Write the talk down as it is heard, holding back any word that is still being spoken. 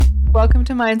Welcome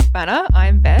to Mind Spanner.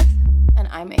 I'm Beth. And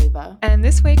I'm Ava. And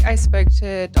this week I spoke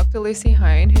to Dr. Lucy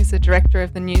Hone, who's the director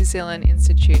of the New Zealand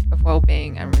Institute of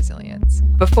Wellbeing and Resilience.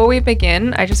 Before we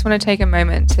begin, I just want to take a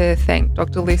moment to thank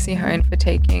Dr. Lucy Hone for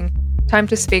taking time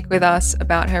to speak with us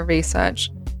about her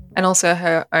research and also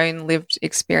her own lived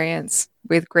experience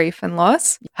with grief and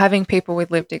loss. Having people with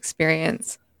lived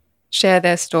experience share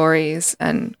their stories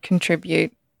and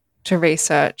contribute to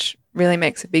research really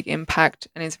makes a big impact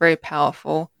and is very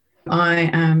powerful. I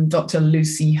am Dr.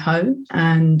 Lucy Hone,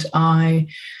 and I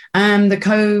am the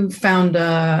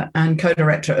co-founder and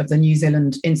co-director of the New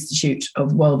Zealand Institute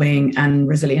of Wellbeing and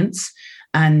Resilience.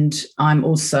 And I'm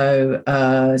also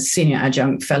a senior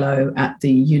adjunct fellow at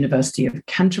the University of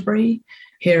Canterbury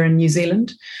here in New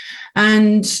Zealand,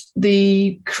 and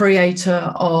the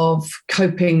creator of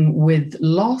Coping with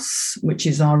Loss, which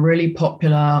is our really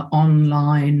popular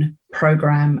online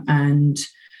program and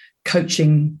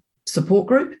coaching support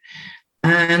group,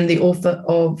 and the author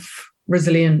of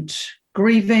Resilient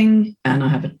Grieving. And I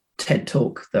have a TED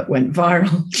talk that went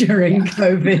viral during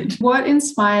COVID. What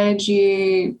inspired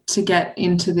you to get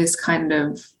into this kind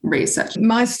of research?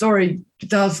 My story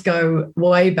does go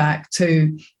way back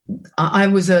to, I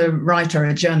was a writer,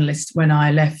 a journalist when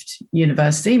I left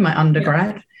university, my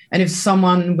undergrad. Yeah. And if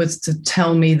someone was to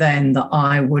tell me then that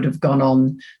I would have gone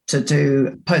on to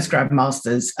do postgrad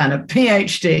masters and a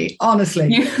PhD,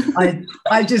 honestly,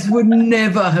 I just would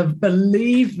never have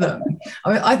believed them.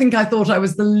 I think I thought I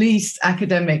was the least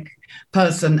academic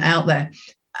person out there,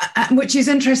 which is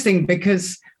interesting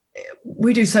because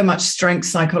we do so much strength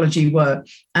psychology work.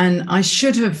 And I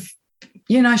should have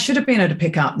been able to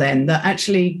pick up then that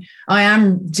actually I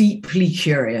am deeply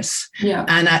curious. Yeah.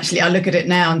 And actually I look at it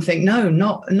now and think, no,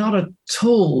 not at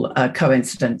all a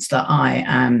coincidence that I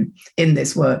am in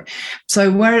this work.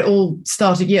 So where it all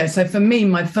started, so for me,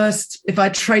 my first, if I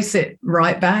trace it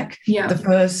right back, the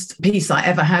first piece I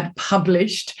ever had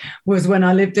published was when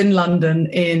I lived in London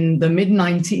in the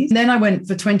mid-90s. Then I went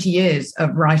for 20 years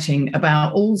of writing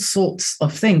about all sorts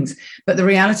of things. But the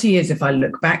reality is, if I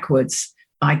look backwards,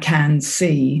 I can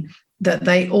see that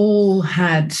they all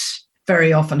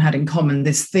very often had in common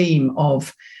this theme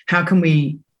of how can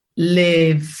we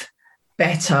live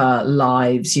better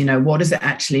lives? What does it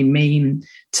actually mean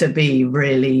to be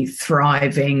really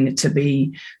thriving, to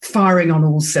be firing on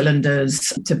all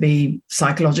cylinders, to be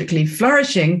psychologically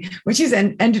flourishing, which is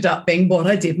ended up being what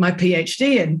I did my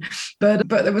PhD in. But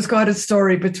there was quite a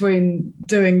story between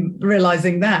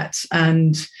realizing that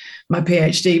and my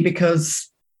PhD, because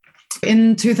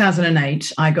in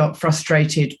 2008, I got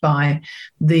frustrated by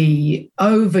the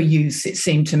overuse, it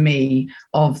seemed to me,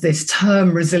 of this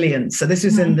term resilience. So this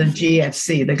was in the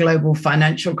GFC, the global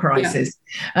financial crisis.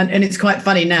 Yeah. And it's quite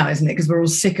funny now, isn't it? Because we're all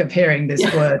sick of hearing this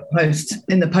word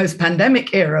in the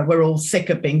post-pandemic era. We're all sick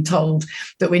of being told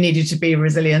that we needed to be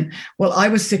resilient. Well, I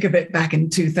was sick of it back in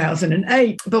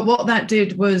 2008. But what that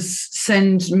did was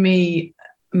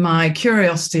my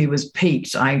curiosity was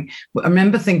piqued. I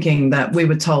remember thinking that we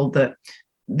were told that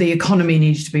the economy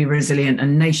needed to be resilient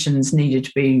and nations needed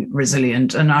to be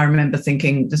resilient. And I remember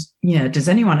thinking, does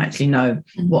anyone actually know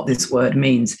what this word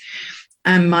means?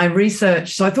 And my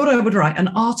research, so I thought I would write an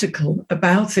article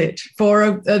about it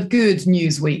for a good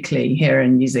news weekly here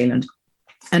in New Zealand.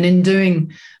 And in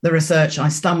doing the research, I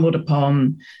stumbled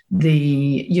upon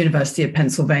the University of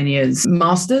Pennsylvania's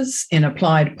Masters in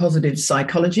Applied Positive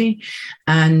Psychology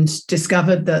and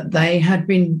discovered that they had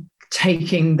been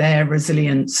taking their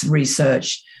resilience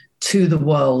research to the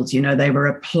world. They were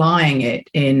applying it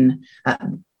in,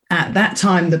 at that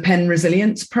time, the Penn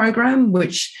Resilience Program,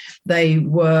 which they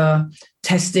were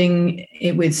testing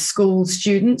it with school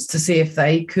students to see if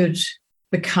they could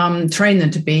train them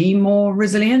to be more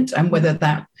resilient, and whether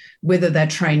their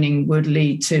training would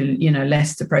lead to,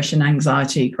 less depression,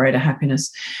 anxiety, greater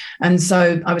happiness. And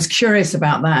so I was curious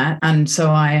about that. And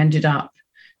so I ended up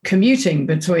commuting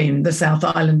between the South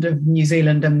Island of New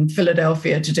Zealand and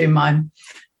Philadelphia to do my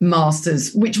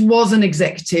master's, which was an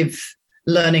executive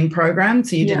learning program.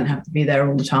 So you didn't have to be there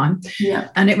all the time. Yeah.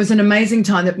 And it was an amazing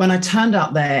time that when I turned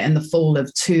up there in the fall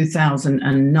of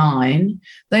 2009,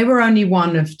 they were only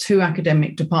one of two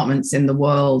academic departments in the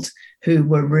world who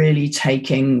were really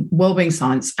taking wellbeing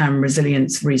science and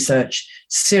resilience research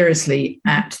seriously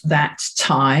at that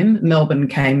time. Melbourne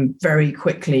came very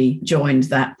quickly, joined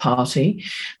that party.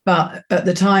 But at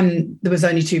the time, there was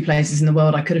only two places in the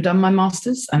world I could have done my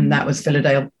master's, and that was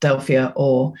Philadelphia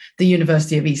or the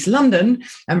University of East London.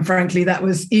 And frankly, that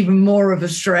was even more of a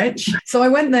stretch. So I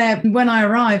went there. When I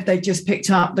arrived, they just picked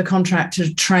up the contract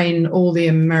to train all the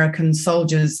American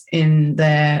soldiers in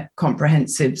their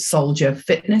comprehensive soldier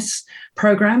fitness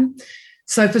program.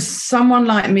 So for someone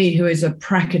like me who is a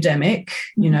pracademic,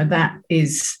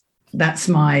 that's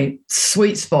my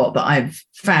sweet spot that I've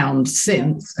found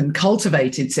since and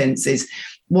cultivated since. Is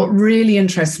what really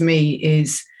interests me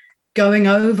is going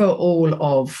over all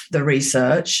of the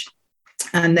research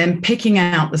and then picking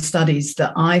out the studies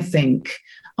that I think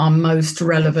are most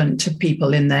relevant to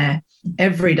people in their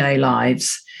everyday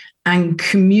lives and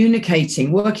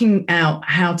communicating, working out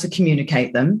how to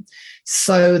communicate them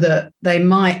so that they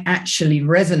might actually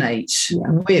resonate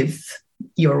with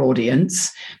your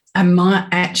audience and might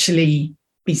actually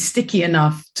be sticky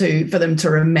enough for them to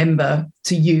remember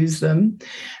to use them.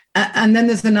 And then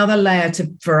there's another layer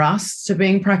for us to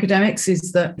being pracademics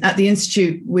is that at the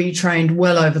Institute, we trained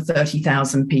well over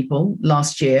 30,000 people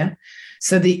last year.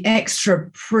 So the extra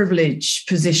privileged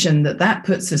position that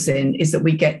puts us in is that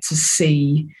we get to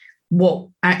see what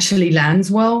actually lands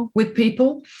well with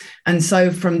people. And so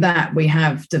from that, we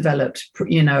have developed,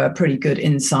 a pretty good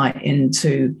insight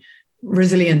into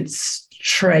resilience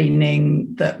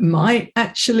training that might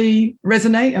actually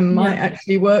resonate and might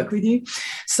actually work with you.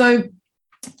 So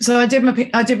I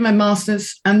did my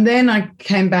master's, and then I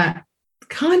came back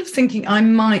kind of thinking I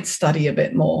might study a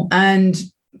bit more,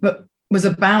 but was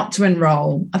about to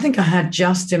enroll. I think I had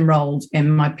just enrolled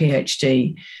in my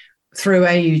PhD through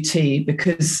AUT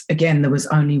because, again, there was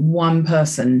only one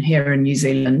person here in New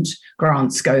Zealand,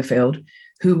 Grant Schofield,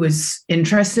 who was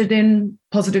interested in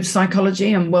positive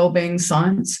psychology and wellbeing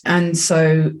science. And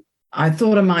so I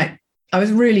thought I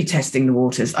was really testing the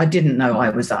waters. I didn't know I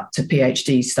was up to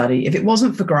PhD study. If it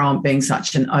wasn't for Grant being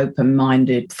such an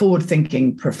open-minded,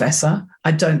 forward-thinking professor,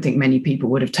 I don't think many people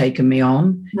would have taken me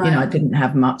on. Right. I didn't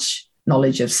have much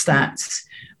knowledge of stats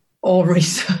or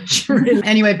research, really.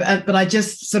 Anyway, but I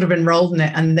just sort of enrolled in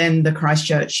it. And then the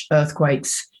Christchurch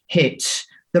earthquakes hit,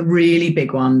 the really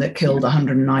big one that killed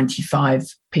 195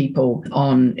 people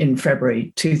in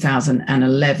February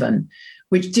 2011,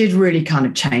 which did really kind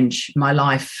of change my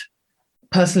life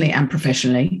personally and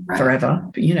professionally forever,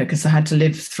 because I had to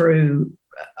live through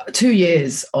 2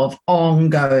 years of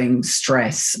ongoing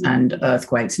stress and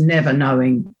earthquakes, never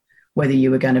knowing whether you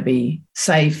were going to be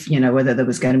safe, whether there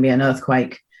was going to be an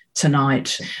earthquake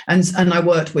tonight. And I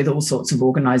worked with all sorts of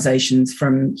organizations,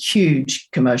 from huge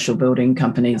commercial building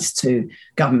companies to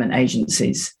government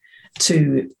agencies,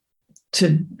 to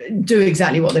do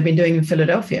exactly what they've been doing in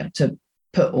Philadelphia, to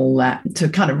put all that, to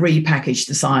kind of repackage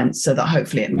the science so that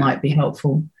hopefully it might be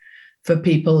helpful for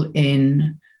people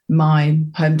in my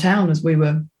hometown as we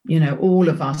were, all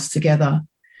of us together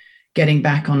getting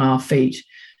back on our feet.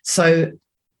 So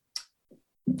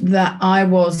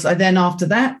I then after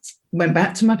that went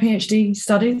back to my PhD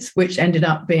studies, which ended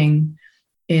up being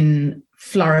in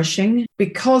flourishing,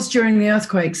 because during the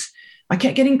earthquakes, I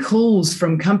kept getting calls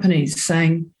from companies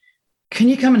saying, can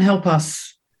you come and help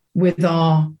us with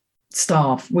our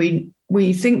staff? We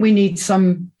think we need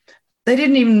some. They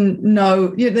didn't even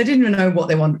know what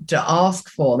they wanted to ask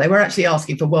for. They were actually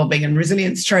asking for wellbeing and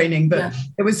resilience training, but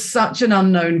it was such an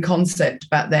unknown concept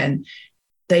back then.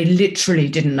 They literally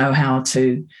didn't know how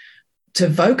to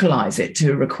vocalize it,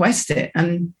 to request it.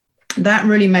 And that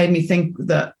really made me think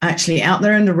that actually out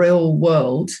there in the real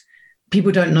world,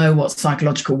 people don't know what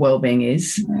psychological wellbeing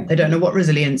is. They don't know what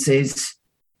resilience is.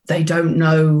 They don't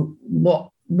know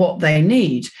what they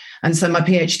need. And so my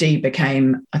PhD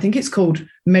became, I think it's called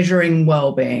Measuring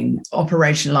Wellbeing,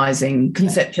 Operationalizing,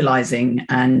 Conceptualizing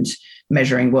and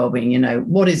Measuring Wellbeing.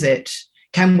 What is it?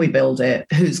 Can we build it?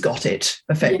 Who's got it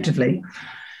effectively?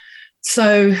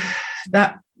 So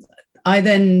that I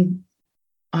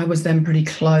was then pretty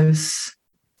close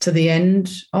to the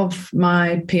end of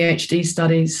my PhD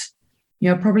studies.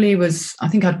 I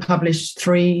think I'd published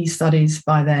 3 studies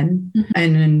by then. Mm-hmm.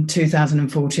 And in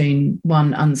 2014,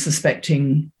 one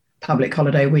unsuspecting public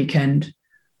holiday weekend,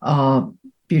 our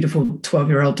beautiful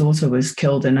 12-year-old daughter was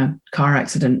killed in a car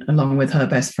accident along with her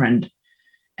best friend,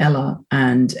 Ella,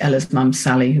 and Ella's mum,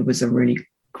 Sally, who was a really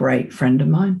great friend of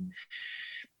mine.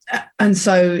 And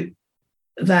so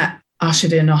that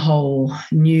ushered in a whole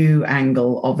new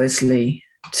angle, obviously,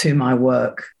 to my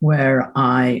work, where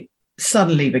I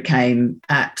suddenly became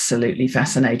absolutely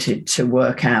fascinated to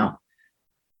work out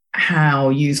how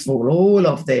useful all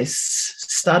of this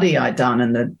study I'd done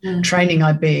and the training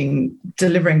I'd been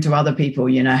delivering to other people,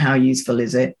 how useful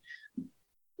is it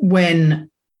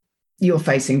when you're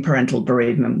facing parental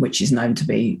bereavement, which is known to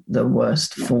be the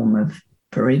worst form of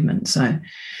bereavement.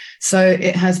 So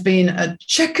it has been a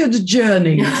checkered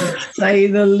journey, to say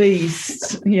the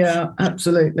least. Yeah,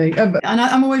 absolutely. And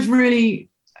I'm always really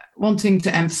wanting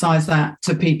to emphasize that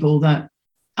to people, that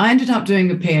I ended up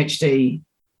doing a PhD,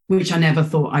 which I never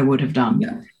thought I would have done.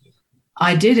 Yeah.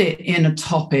 I did it in a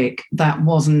topic that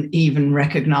wasn't even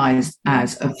recognized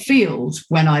as a field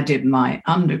when I did my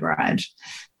undergrad.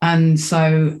 And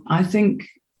so I think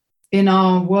in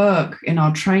our work, in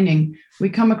our training, we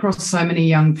come across so many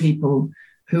young people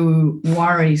who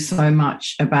worry so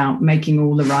much about making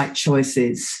all the right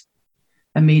choices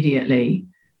immediately.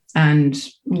 And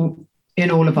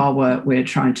in all of our work, we're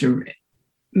trying to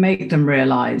make them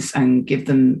realize and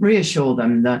reassure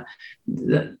them that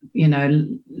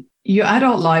your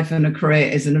adult life and a career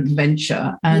is an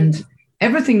adventure, and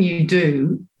everything you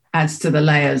do adds to the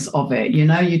layers of it.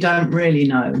 You don't really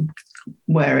know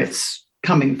where it's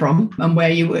coming from and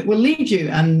where it will lead you,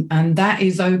 and that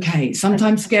is okay.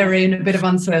 Sometimes scary and a bit of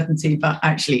uncertainty, but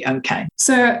actually okay.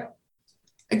 So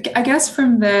I guess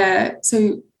from there,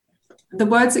 so the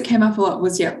words that came up a lot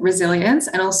was resilience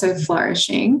and also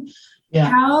flourishing.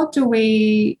 How do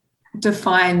we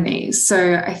define these?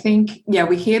 So I think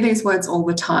we hear these words all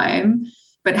the time,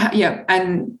 but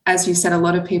and as you said, a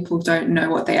lot of people don't know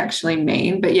what they actually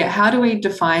mean. But how do we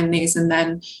define these? And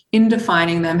then in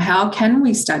defining them, how can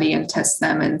we study and test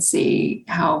them and see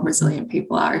how resilient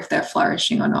people are, if they're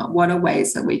flourishing or not? What are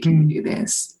ways that we can do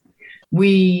this?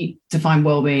 We define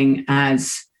well-being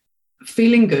as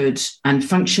feeling good and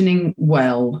functioning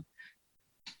well,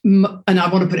 and I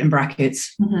want to put in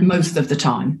brackets, most of the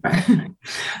time.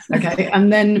 Okay,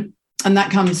 and that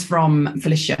comes from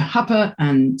Felicia Hupper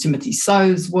and Timothy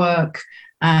So's work,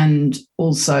 and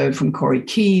also from Corey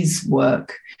Key's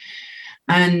work.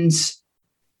 And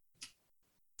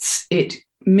it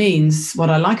means, what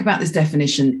I like about this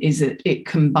definition is that it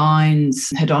combines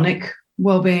hedonic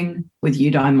well-being with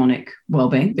eudaimonic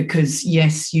well-being, because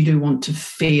yes, you do want to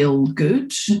feel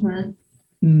good,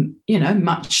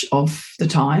 much of the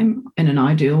time in an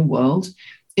ideal world.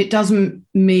 It doesn't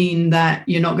mean that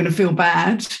you're not going to feel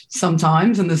bad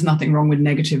sometimes, and there's nothing wrong with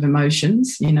negative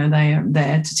emotions. They are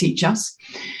there to teach us.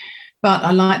 But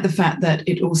I like the fact that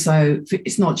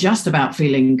it's not just about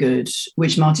feeling good,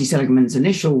 which Marty Seligman's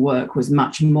initial work was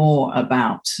much more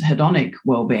about hedonic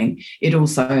well-being. It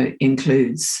also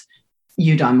includes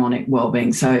eudaimonic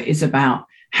well-being. So it's about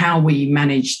how we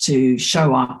manage to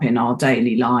show up in our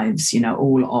daily lives,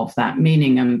 all of that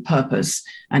meaning and purpose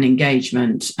and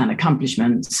engagement and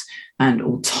accomplishments and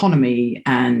autonomy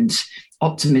and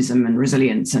optimism and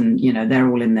resilience. And,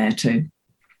 they're all in there too.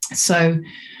 So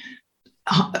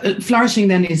flourishing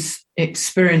then is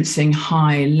experiencing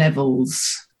high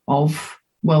levels of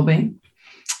well-being.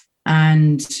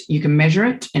 And you can measure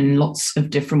it in lots of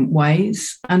different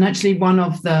ways. And actually one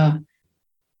of the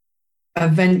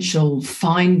eventual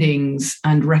findings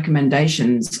and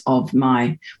recommendations of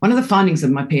my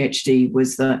PhD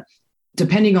was that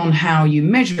depending on how you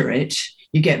measure it,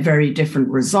 you get very different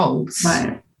results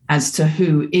as to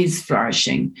who is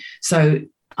flourishing. So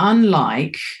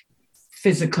unlike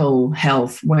physical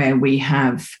health, where we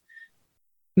have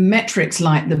metrics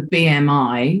like the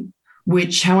BMI,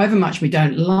 which however much we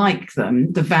don't like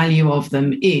them, the value of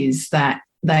them is that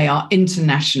they are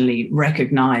internationally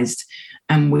recognized,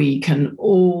 and we can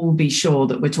all be sure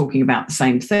that we're talking about the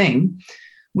same thing.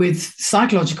 With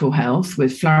psychological health,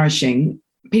 with flourishing,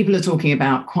 people are talking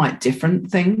about quite different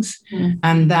things.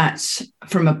 And that,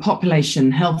 from a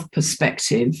population health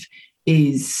perspective,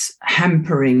 is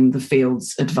hampering the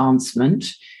field's advancement.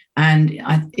 And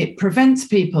it prevents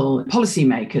people,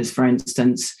 policymakers, for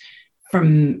instance,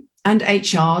 and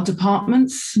HR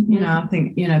departments, I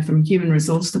think, from human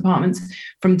resource departments,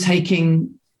 from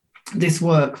taking this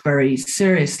work very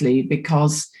seriously,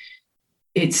 because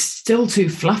it's still too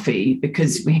fluffy,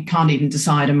 because we can't even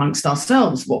decide amongst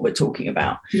ourselves what we're talking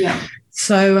about.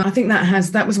 So I think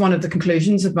that was one of the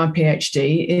conclusions of my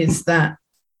PhD, is that,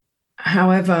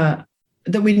 however,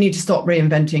 that we need to stop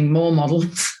reinventing more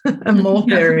models and more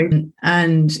theory,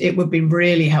 and it would be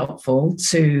really helpful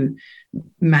to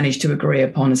manage to agree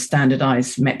upon a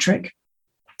standardized metric.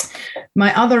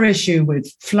 My other issue with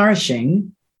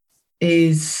flourishing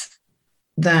is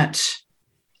that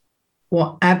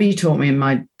what Abby taught me and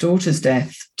my daughter's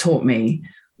death taught me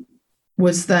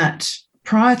was that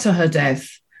prior to her death,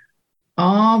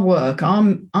 our work,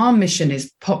 our mission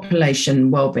is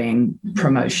population well-being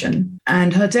promotion.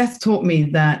 And her death taught me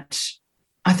that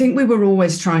I think we were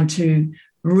always trying to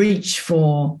reach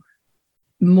for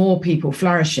more people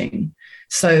flourishing.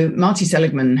 So Marty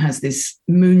Seligman has this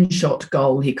moonshot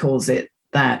goal, he calls it,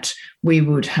 that we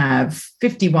would have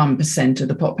 51% of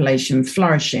the population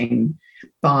flourishing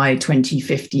by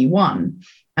 2051.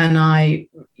 And I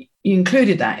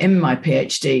included that in my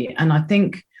PhD. And I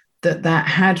think that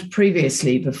had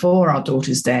previously, before our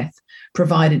daughter's death,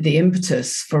 provided the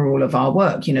impetus for all of our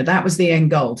work. That was the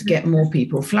end goal, to get more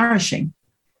people flourishing.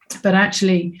 But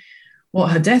actually,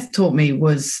 what her death taught me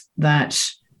was that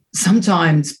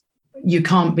sometimes you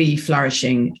can't be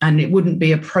flourishing, and it wouldn't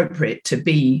be appropriate to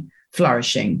be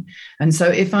flourishing. And so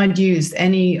if I'd used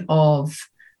any of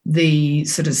the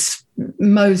sort of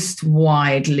most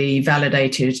widely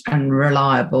validated and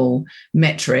reliable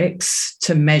metrics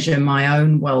to measure my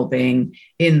own well-being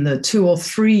in the 2 or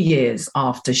 3 years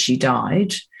after she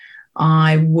died,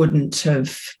 I wouldn't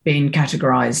have been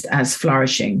categorized as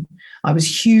flourishing. I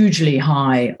was hugely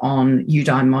high on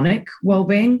eudaimonic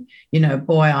well-being.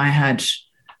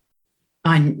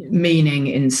 I meaning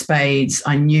in spades.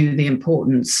 I knew the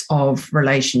importance of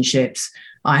relationships.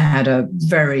 I had a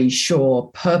very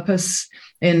sure purpose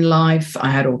in life.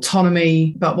 I had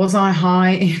autonomy. But was I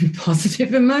high in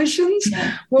positive emotions?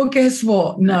 Yeah. Well, guess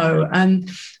what? No.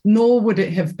 And nor would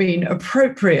it have been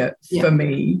appropriate for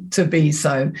me to be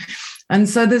so. And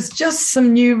so there's just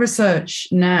some new research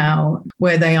now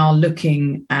where they are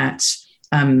looking at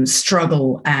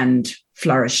struggle and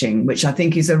flourishing, which I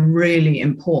think is a really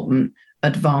important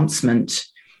advancement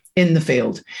in the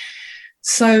field.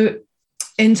 So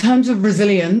in terms of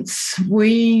resilience,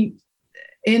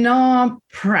 in our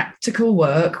practical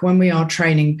work, when we are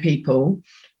training people,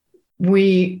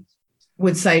 we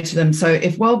would say to them, so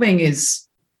if well-being is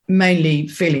mainly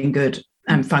feeling good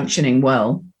and functioning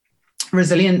well,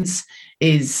 resilience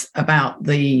is about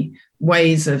the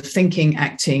ways of thinking,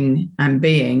 acting, and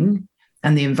being,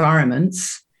 and the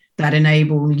environments that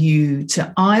enable you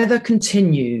to either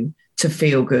continue to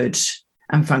feel good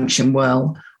and function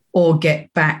well, or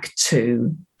get back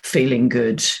to feeling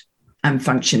good and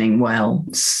functioning well.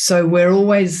 So we're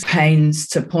always pains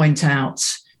to point out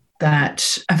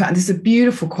that, in fact, there's a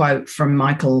beautiful quote from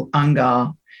Michael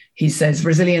Ungar. He says,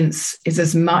 resilience is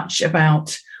as much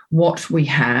about what we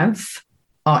have,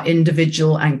 our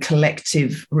individual and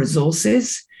collective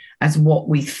resources, as what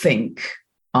we think,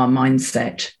 our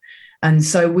mindset. And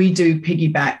so we do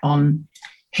piggyback on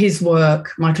his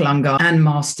work, Michael Ungar, Anne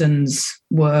Marston's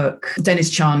work, Dennis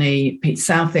Charney, Pete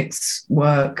Southwick's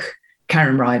work,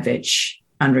 Karen Rivich,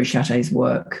 Andrew Chatte's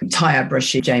work, Taya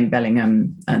Brushi, Jane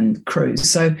Bellingham, and Cruz.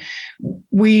 So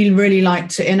we really like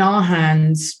to, in our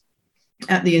hands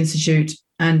at the Institute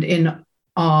and in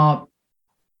our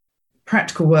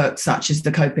practical work, such as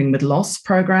the Coping with Loss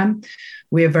program,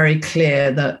 we are very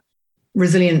clear that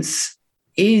resilience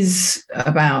is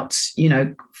about,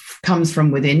 comes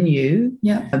from within you,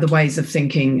 the ways of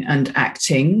thinking and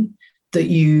acting that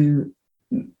you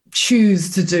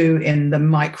choose to do in the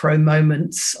micro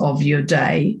moments of your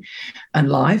day and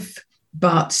life.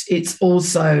 But it's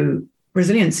also,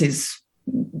 resilience is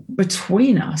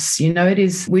between us.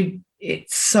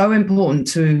 It's so important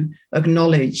to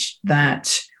acknowledge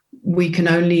that we can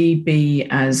only be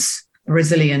as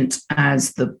resilient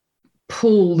as the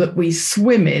pool that we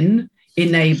swim in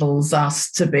enables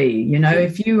us to be.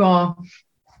 If you are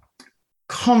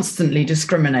constantly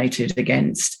discriminated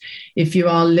against, if you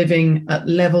are living at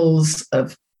levels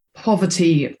of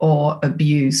poverty or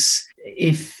abuse,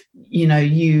 if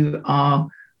you are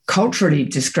culturally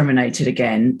discriminated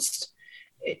against,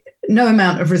 no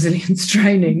amount of resilience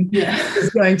training is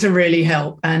going to really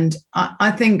help. And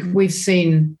I think we've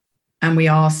seen, and we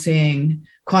are seeing,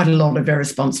 quite a lot of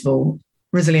irresponsible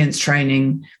resilience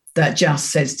training that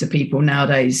just says to people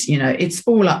nowadays, it's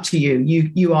all up to you.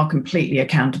 You are completely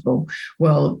accountable.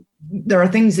 Well, there are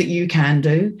things that you can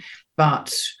do,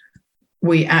 but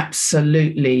we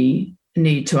absolutely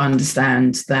need to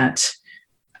understand that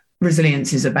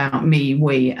resilience is about me,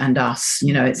 we, and us.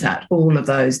 It's at all of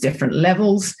those different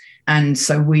levels. And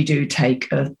so we do take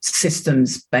a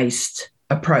systems-based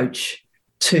approach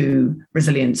to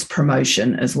resilience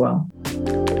promotion as well.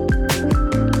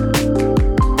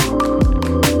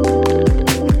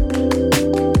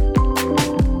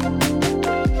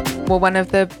 Well, one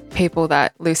of the people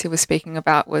that Lucy was speaking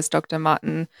about was Dr.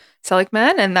 Martin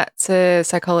Seligman, and that's a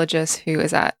psychologist who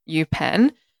is at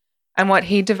UPenn. And what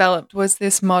he developed was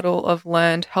this model of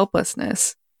learned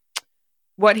helplessness.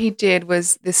 What he did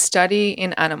was this study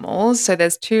in animals. So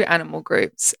there's 2 animal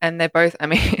groups, and they're both,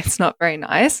 it's not very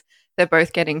nice. They're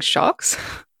both getting shocks.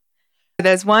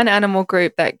 There's one animal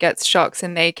group that gets shocks,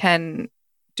 and they can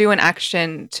do an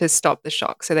action to stop the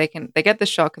shock. So they get the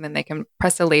shock, and then they can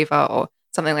press a lever or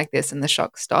something like this, and the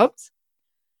shock stops.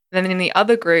 And then in the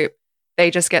other group,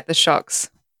 they just get the shocks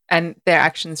and their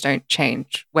actions don't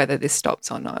change whether this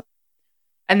stops or not.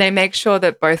 And they make sure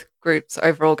that both groups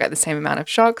overall get the same amount of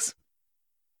shocks.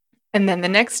 And then the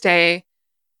next day,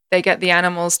 they get the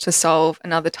animals to solve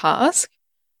another task.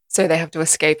 So they have to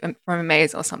escape from a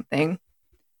maze or something.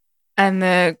 And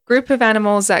the group of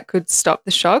animals that could stop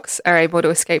the shocks are able to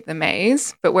escape the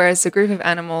maze. But whereas the group of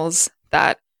animals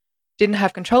that didn't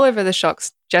have control over the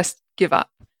shocks just give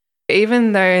up.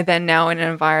 Even though they're now in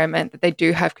an environment that they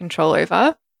do have control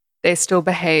over, they still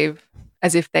behave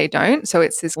as if they don't. So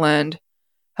it's this learned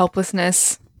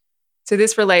helplessness. So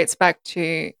this relates back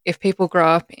to if people grow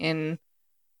up in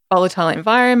volatile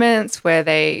environments where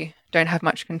they don't have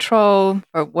much control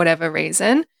for whatever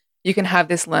reason, you can have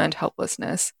this learned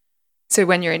helplessness. So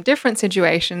when you're in different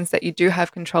situations that you do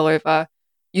have control over,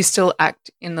 you still act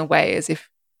in the way as if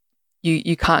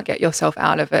you can't get yourself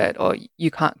out of it or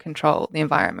you can't control the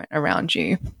environment around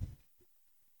you.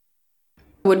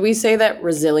 Would we say that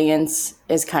resilience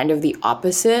is kind of the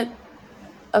opposite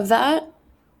of that?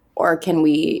 Or can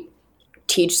we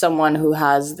teach someone who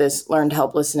has this learned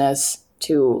helplessness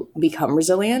to become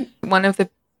resilient? One of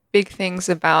the big things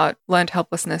about learned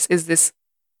helplessness is this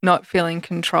not feeling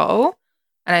control.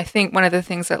 And I think one of the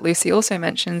things that Lucy also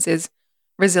mentions is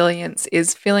resilience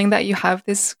is feeling that you have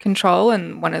this control.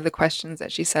 And one of the questions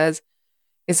that she says,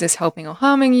 is this helping or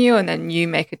harming you? And then you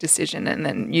make a decision and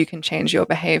then you can change your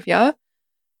behavior.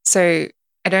 So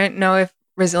I don't know if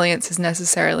resilience is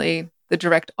necessarily the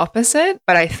direct opposite,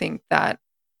 but I think that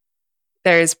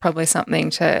there is probably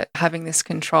something to having this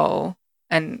control.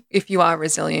 And if you are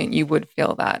resilient, you would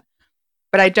feel that.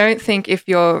 But I don't think if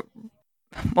you're,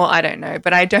 well, I don't know,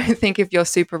 but I don't think if you're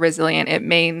super resilient, it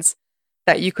means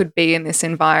that you could be in this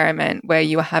environment where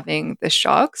you are having the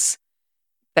shocks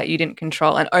that you didn't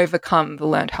control and overcome the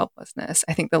learned helplessness.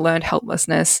 I think the learned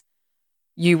helplessness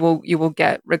you will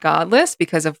get regardless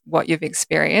because of what you've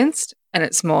experienced, and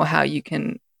it's more how you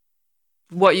can,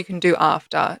 what you can do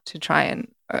after to try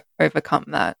and overcome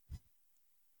that.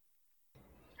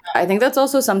 I think that's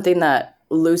also something that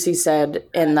Lucy said,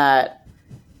 in that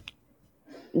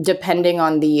depending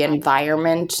on the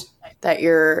environment that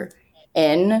you're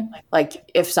in, like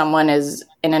if someone is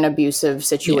in an abusive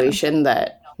situation,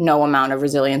 that no amount of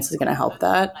resilience is going to help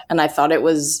that. And I thought it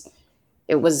was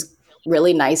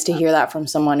really nice to hear that from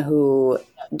someone who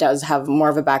does have more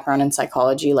of a background in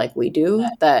psychology like we do,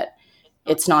 that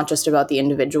it's not just about the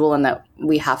individual and that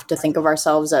we have to think of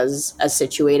ourselves as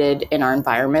situated in our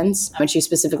environments. And she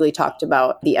specifically talked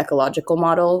about the ecological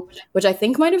model, which I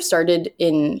think might have started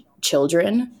in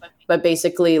children, but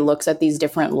basically looks at these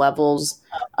different levels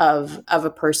of a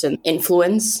person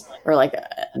influence, or like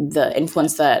the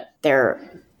influence that their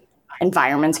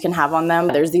environments can have on them.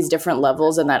 There's these different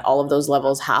levels, and that all of those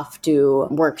levels have to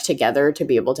work together to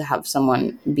be able to have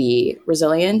someone be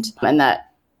resilient. And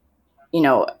that, you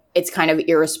know, it's kind of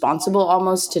irresponsible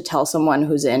almost to tell someone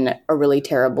who's in a really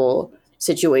terrible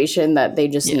situation that they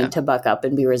just need to buck up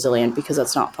and be resilient, because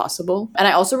that's not possible. And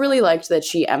I also really liked that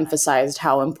she emphasized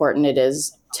how important it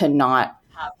is to not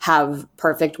have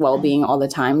perfect well-being all the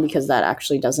time, because that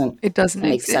actually doesn't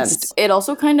make sense. It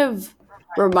also kind of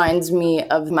reminds me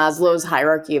of Maslow's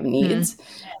hierarchy of needs,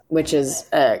 which is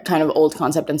a kind of old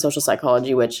concept in social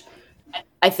psychology, which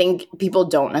I think people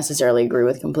don't necessarily agree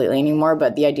with completely anymore.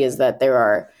 But the idea is that there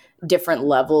are different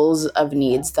levels of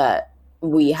needs that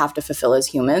we have to fulfill as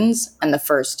humans. And the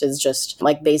first is just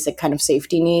like basic kind of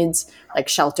safety needs, like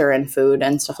shelter and food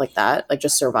and stuff like that, like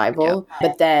just survival. Yeah.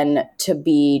 But then to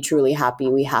be truly happy,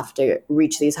 we have to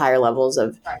reach these higher levels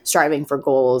of striving for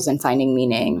goals and finding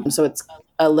meaning. So it's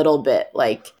a little bit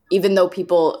like, even though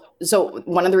so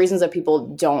one of the reasons that people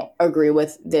don't agree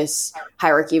with this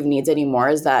hierarchy of needs anymore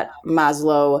is that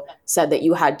Maslow said that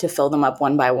you had to fill them up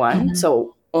one by one. Mm-hmm.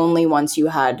 So only once you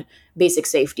had basic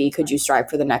safety could you strive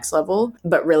for the next level.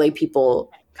 But really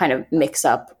people kind of mix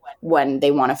up when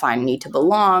they want to find need to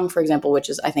belong, for example, which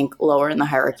is, I think, lower in the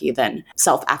hierarchy than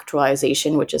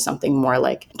self-actualization, which is something more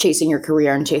like chasing your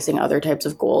career and chasing other types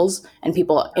of goals. And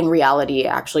people in reality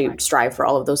actually strive for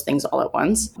all of those things all at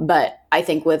once. But I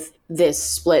think with this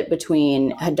split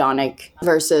between hedonic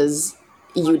versus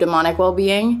eudaimonic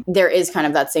well-being, there is kind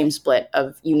of that same split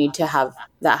of you need to have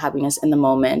that happiness in the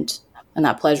moment and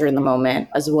that pleasure in the moment,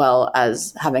 as well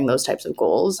as having those types of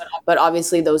goals. But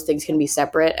obviously those things can be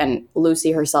separate. And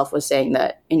Lucy herself was saying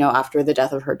that, you know, after the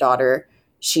death of her daughter,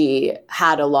 she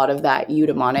had a lot of that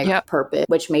eudaimonic purpose,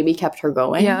 which maybe kept her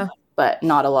going, but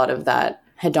not a lot of that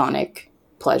hedonic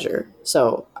pleasure.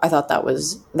 So I thought that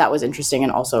was interesting,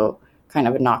 and also kind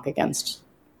of a knock against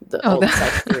the old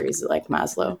psych theories like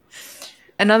Maslow.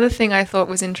 Another thing I thought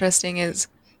was interesting is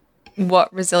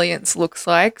what resilience looks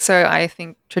like. So I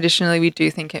think traditionally we do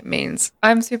think it means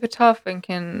I'm super tough and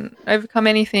can overcome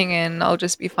anything and I'll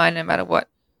just be fine no matter what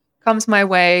comes my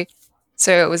way.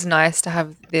 So it was nice to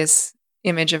have this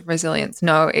image of resilience.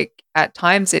 No, at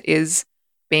times it is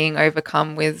being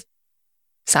overcome with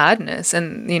sadness,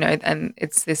 and you know, and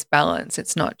it's this balance.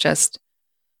 It's not just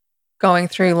going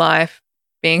through life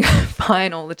being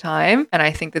fine all the time. And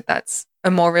I think that that's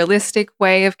a more realistic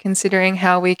way of considering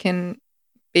how we can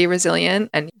be resilient.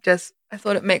 And just, I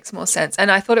thought it makes more sense.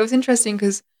 And I thought it was interesting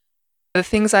because the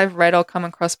things I've read or come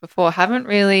across before haven't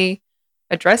really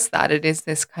addressed that. It is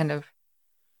this kind of,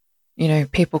 you know,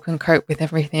 people can cope with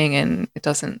everything, and it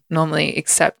doesn't normally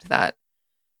accept that,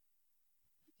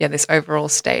 yeah, this overall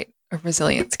state of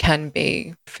resilience can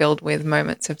be filled with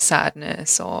moments of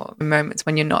sadness or moments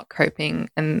when you're not coping,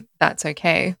 and that's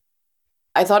okay.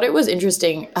 I thought it was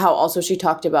interesting how also she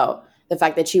talked about the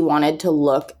fact that she wanted to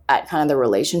look at kind of the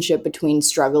relationship between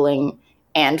struggling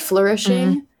and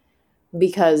flourishing,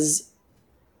 because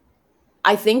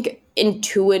I think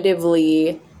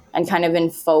intuitively and kind of in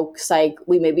folk psych,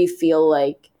 we maybe feel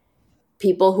like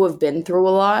people who have been through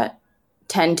a lot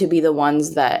tend to be the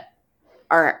ones that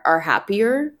are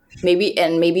happier.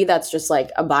 Maybe that's just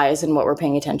like a bias in what we're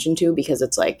paying attention to, because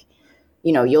it's like,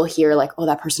 you know, you'll hear like, oh,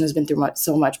 that person has been through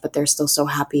so much, but they're still so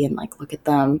happy, and like, look at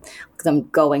them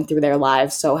going through their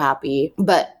lives so happy.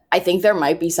 But I think there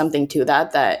might be something to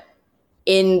that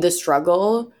in the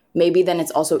struggle, maybe then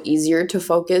it's also easier to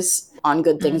focus on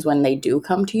good things when they do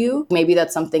come to you. Maybe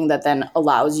that's something that then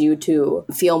allows you to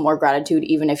feel more gratitude,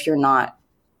 even if you're not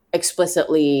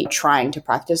explicitly trying to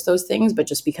practice those things, but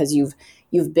just because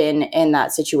you've been in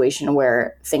that situation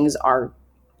where things are,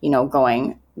 you know,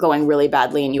 going really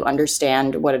badly, and you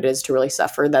understand what it is to really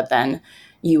suffer, that then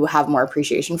you have more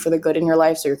appreciation for the good in your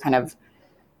life. So you're kind of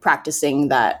practicing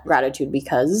that gratitude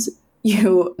because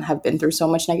you have been through so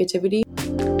much negativity.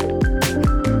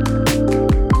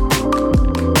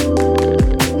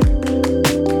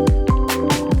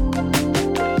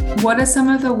 What are some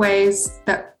of the ways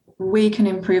that we can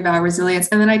improve our resilience?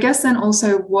 And then I guess then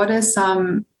also, what are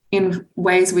some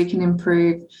ways we can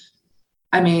improve?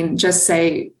 I mean, just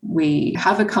say we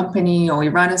have a company or we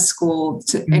run a school,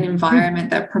 an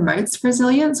environment that promotes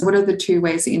resilience. What are the two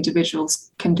ways the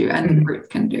individuals can do and the group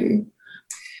can do?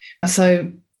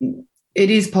 So it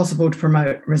is possible to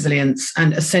promote resilience,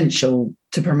 and essential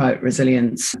to promote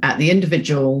resilience at the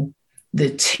individual, the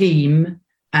team,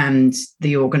 and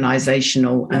the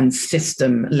organizational and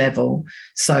system level.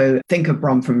 So think of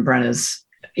Bronfenbrenner's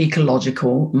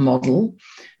ecological model,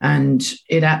 and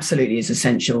it absolutely is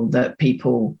essential that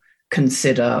people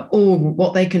consider all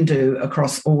what they can do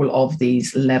across all of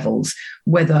these levels,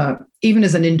 whether even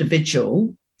as an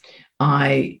individual.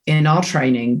 In our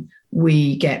training,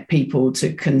 we get people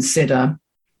to consider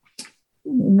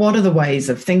what are the ways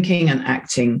of thinking and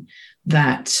acting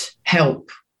that help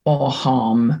or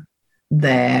harm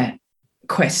their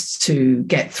quest to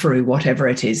get through whatever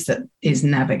it is that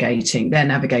they're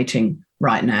navigating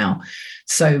right now.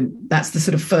 So that's the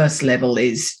sort of first level,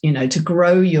 is, you know, to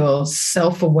grow your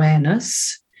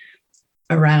self-awareness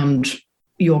around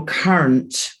your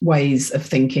current ways of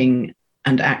thinking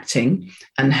and acting,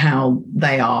 and how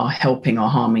they are helping or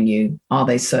harming you. Are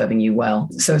they serving you well?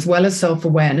 So as well as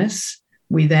self-awareness,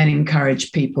 we then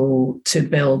encourage people to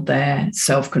build their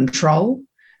self-control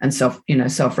and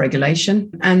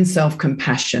self-regulation and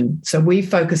self-compassion. So we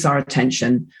focus our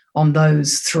attention on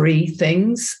those three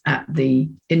things at the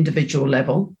individual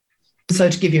level. So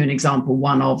to give you an example,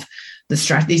 one of these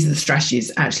are the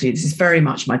strategies. Actually, this is very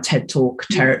much my TED Talk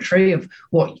territory of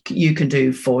what you can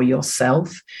do for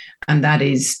yourself. And that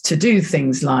is to do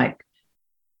things like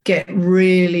get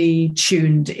really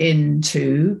tuned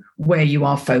into where you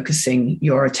are focusing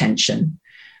your attention.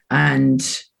 And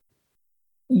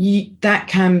that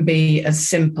can be as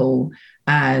simple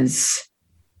as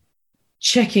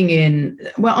checking in.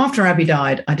 Well, after Abby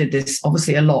died, I did this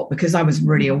obviously a lot because I was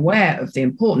really aware of the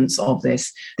importance of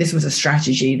this. This was a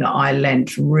strategy that I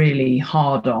leant really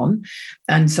hard on.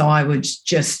 And so I would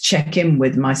just check in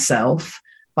with myself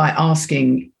by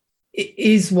asking,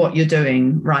 is what you're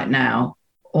doing right now,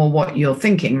 or what you're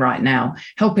thinking right now,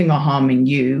 helping or harming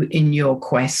you in your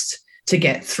quest to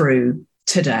get through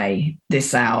today,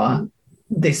 this hour,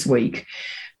 this week?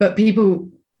 But people,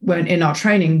 when in our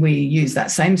training, we use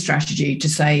that same strategy to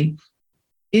say,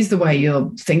 is the way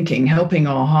you're thinking helping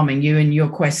or harming you in your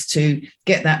quest to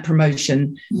get that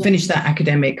promotion, finish that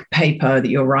academic paper that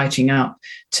you're writing up,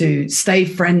 to stay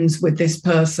friends with this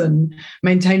person,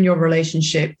 maintain your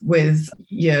relationship with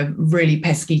your really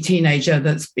pesky teenager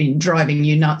that's been driving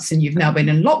you nuts and you've now been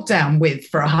in lockdown with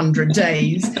for 100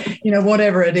 days,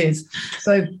 whatever it is.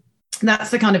 So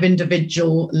that's the kind of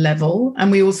individual level.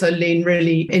 And we also lean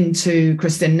really into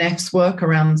Kristin Neff's work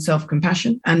around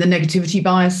self-compassion, and the negativity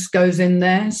bias goes in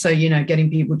there. So, getting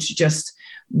people to just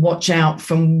watch out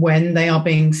from when they are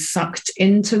being sucked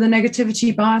into the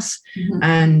negativity bias,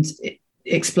 and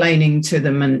explaining to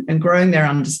them and growing their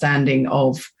understanding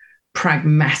of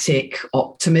pragmatic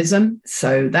optimism.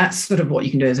 So that's sort of what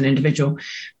you can do as an individual.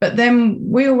 But then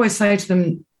we always say to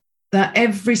them that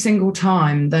every single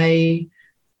time they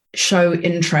show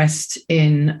interest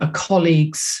in a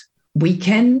colleague's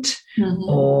weekend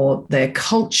or their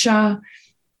culture,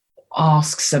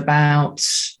 ask them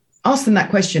that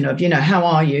question of, how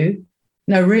are you?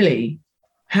 No, really,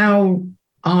 how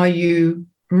are you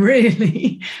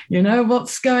really?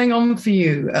 What's going on for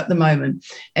you at the moment?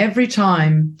 Every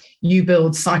time you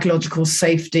build psychological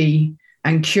safety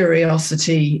and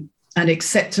curiosity and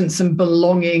acceptance and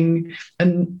belonging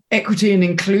and equity and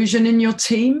inclusion in your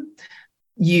team,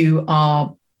 you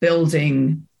are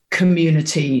building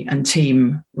community and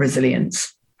team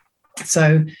resilience.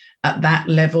 So at that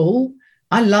level,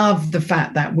 I love the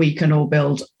fact that we can all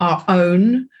build our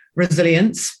own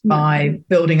resilience by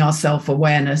building our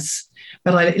self-awareness.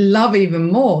 But I love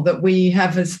even more that we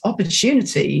have this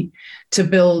opportunity to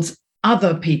build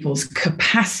other people's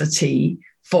capacity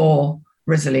for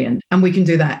resilience. And we can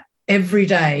do that every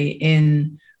day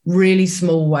in really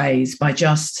small ways by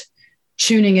just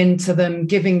tuning into them,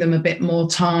 giving them a bit more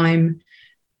time,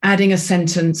 adding a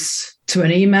sentence to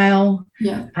an email.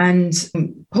 Yeah. And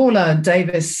Paula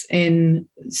Davis in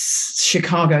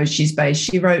Chicago, she's based,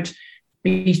 she wrote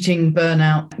Beating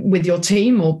Burnout with Your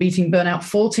Team, or Beating Burnout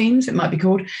for Teams, it might be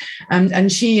called.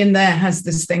 And she in there has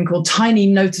this thing called Tiny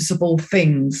Noticeable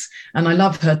Things. And I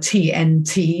love her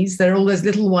TNTs. They're all those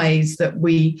little ways that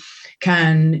we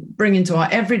can bring into our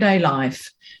everyday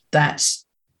life that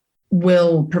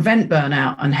will prevent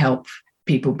burnout and help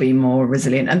people be more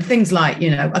resilient. And things like,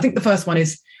 I think the first one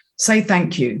is say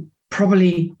thank you,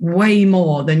 probably way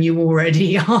more than you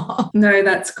already are. No,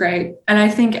 that's great. And I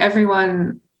think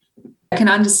everyone can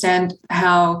understand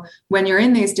how when you're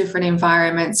in these different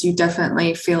environments, you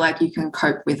definitely feel like you can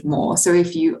cope with more. So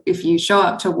if you show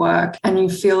up to work and you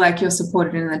feel like you're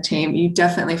supported in the team, you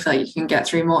definitely feel like you can get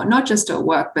through more, not just at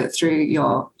work, but through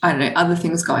your, other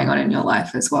things going on in your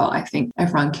life as well. I think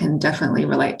everyone can definitely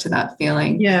relate to that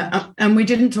feeling. Yeah. And we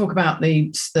didn't talk about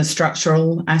the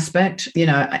structural aspect. In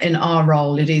our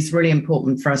role, it is really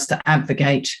important for us to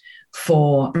advocate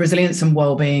for resilience and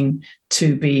well-being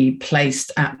to be placed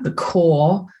at the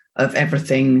core of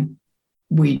everything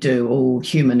we do, all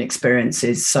human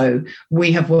experiences. So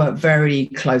we have worked very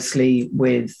closely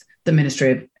with the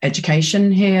Ministry of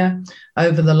Education here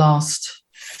over the last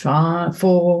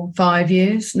 5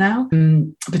 years now,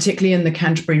 particularly in the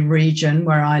Canterbury region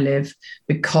where I live,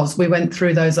 because we went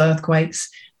through those earthquakes.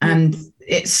 And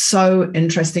it's so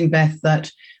interesting, Beth,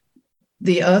 that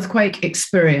the earthquake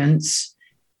experience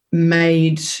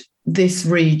made this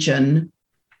region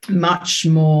much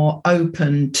more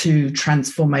open to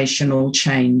transformational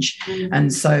change.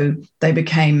 And so they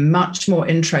became much more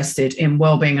interested in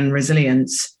well-being and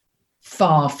resilience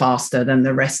far faster than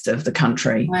the rest of the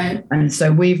country. Right. And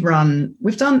so we've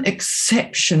done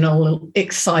exceptional,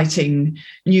 exciting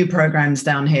new programs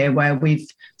down here where we've,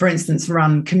 for instance,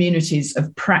 run communities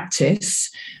of practice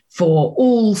for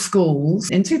all schools.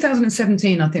 In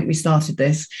 2017, I think we started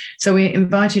this. So we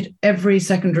invited every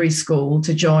secondary school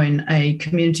to join a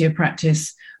community of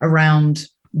practice around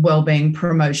wellbeing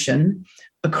promotion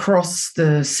across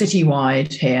the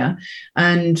citywide here.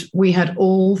 And we had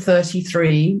all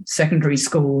 33 secondary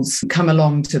schools come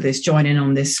along to this, join in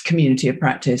on this community of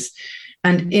practice.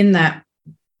 And in that,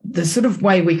 the sort of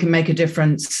way we can make a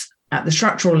difference at the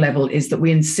structural level is that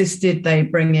we insisted they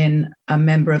bring in a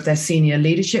member of their senior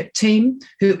leadership team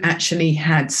who actually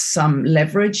had some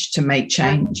leverage to make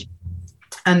change.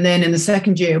 And then in the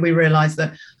second year, we realized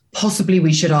that possibly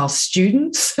we should ask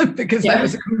students because that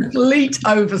was a complete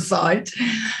oversight.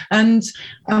 And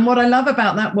what I love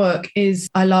about that work is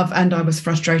I was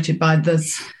frustrated by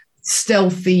this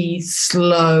stealthy,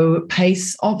 slow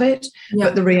pace of it. Yeah.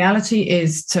 But the reality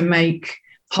is to make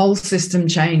whole system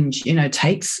change,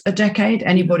 takes a decade.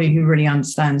 Anybody who really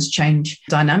understands change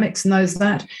dynamics knows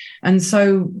that. And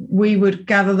so we would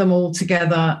gather them all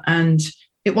together, and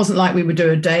it wasn't like we would do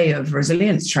a day of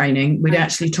resilience training. We'd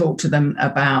actually talk to them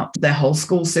about their whole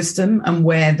school system and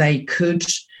where they could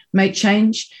make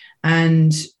change.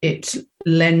 And it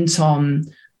lent on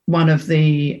one of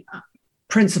the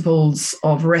principles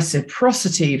of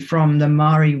reciprocity from the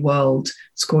Maori world.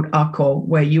 It's called Ako,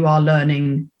 where you are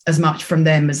learning as much from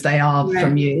them as they are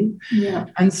from you. Yeah.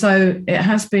 And so it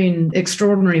has been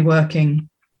extraordinary working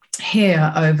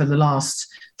here over the last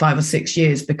 5 or 6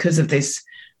 years because of this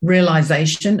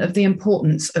realization of the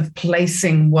importance of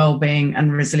placing well-being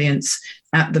and resilience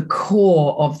at the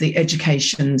core of the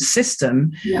education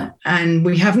system. Yeah. And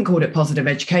we haven't called it positive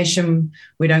education.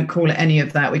 We don't call it any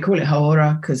of that. We call it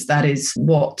haora because that's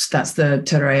the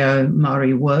Te Reo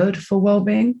Māori word for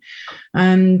well-being.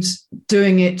 And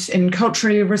doing it in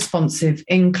culturally responsive,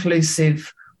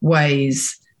 inclusive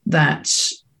ways that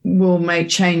will make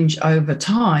change over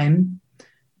time.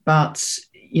 But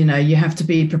you have to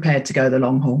be prepared to go the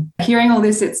long haul. Hearing all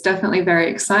this, it's definitely very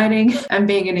exciting. And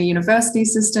being in a university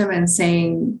system and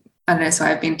seeing, I don't know, so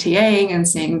I've been TAing and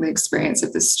seeing the experience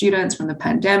of the students from the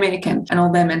pandemic and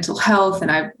all their mental health.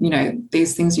 And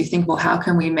these things you think, well, how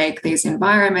can we make these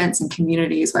environments and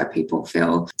communities where people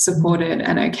feel supported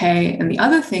and okay? And the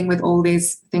other thing with all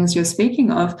these things you're speaking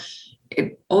of,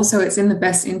 it's in the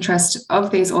best interest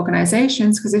of these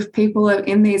organizations, because if people are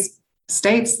in these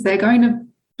states, they're going to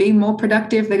be more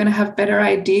productive, they're going to have better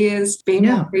ideas, be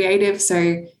more creative.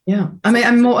 So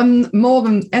and more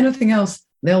than anything else,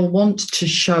 they'll want to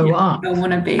show up. They'll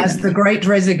want to be, as the Great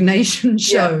Resignation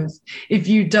shows. If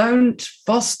you don't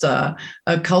foster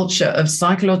a culture of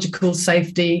psychological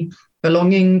safety,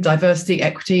 belonging, diversity,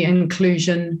 equity,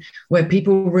 inclusion, where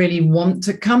people really want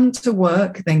to come to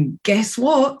work, then guess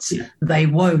what? They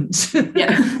won't.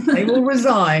 They will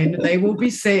resign, they will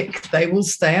be sick, they will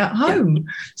stay at home.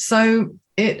 So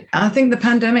I think the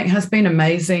pandemic has been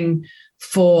amazing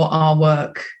for our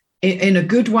work in a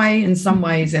good way, in some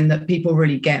ways, in that people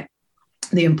really get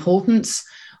the importance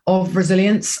of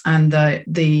resilience and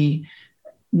the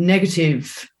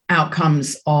negative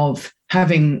outcomes of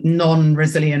having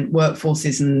non-resilient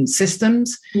workforces and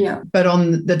systems. But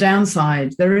on the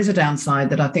downside, there is a downside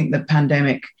that I think the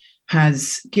pandemic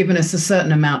has given us a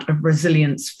certain amount of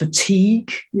resilience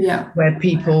fatigue, where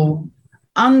people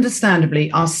understandably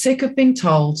are sick of being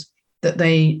told that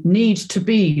they need to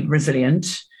be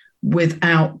resilient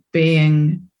without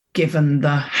being given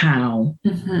the how.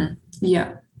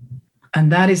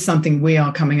 And that is something we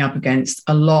are coming up against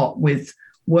a lot with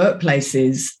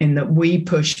workplaces, in that we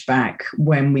push back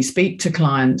when we speak to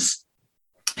clients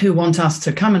who want us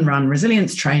to come and run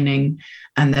resilience training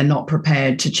and they're not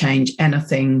prepared to change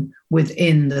anything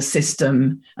within the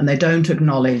system, and they don't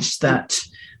acknowledge that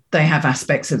they have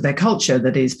aspects of their culture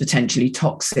that is potentially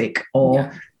toxic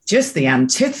or just the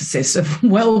antithesis of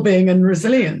well-being and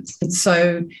resilience.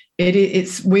 So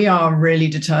we are really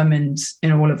determined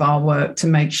in all of our work to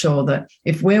make sure that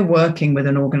if we're working with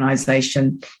an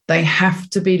organization, they have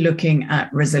to be looking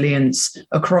at resilience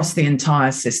across the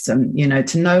entire system,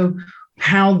 to know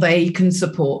how they can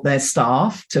support their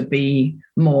staff to be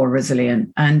more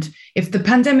resilient. And if the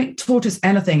pandemic taught us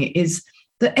anything, it is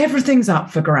that everything's up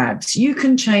for grabs. You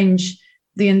can change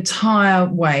the entire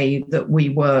way that we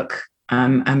work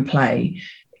and play.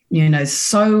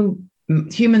 So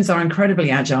humans are incredibly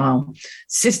agile.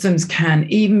 Systems can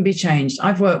even be changed.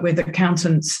 I've worked with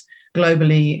accountants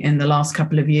globally in the last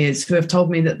couple of years who have told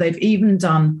me that they've even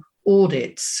done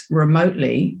audits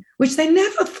remotely, which they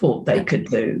never thought they could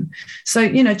do.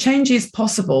 So, change is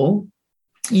possible.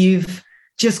 You've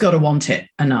just got to want it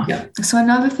enough. So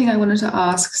another thing I wanted to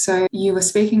ask, so you were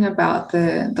speaking about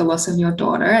the loss of your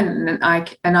daughter, and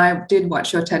I did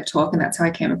watch your TED Talk, and that's how I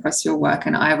came across your work,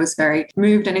 and I was very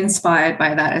moved and inspired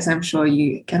by that, as I'm sure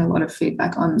you get a lot of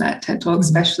feedback on that TED Talk,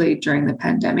 especially during the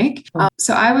pandemic.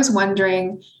 So I was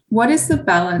wondering, what is the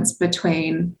balance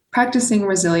between practicing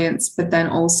resilience but then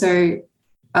also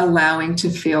allowing to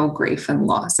feel grief and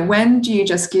loss? When do you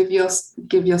just give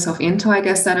yourself into, I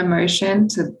guess, that emotion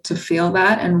to feel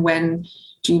that? And when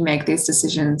do you make these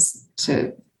decisions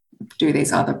to do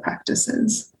these other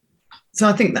practices? So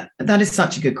I think that is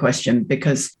such a good question,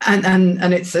 because,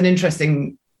 and it's an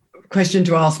interesting question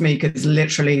to ask me, because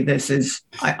literally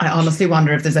I honestly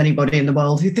wonder if there's anybody in the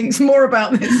world who thinks more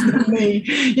about this than me,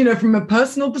 from a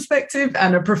personal perspective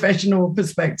and a professional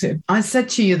perspective. I said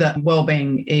to you that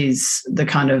well-being is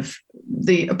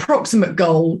the approximate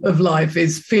goal of life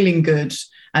is feeling good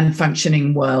and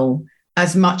functioning well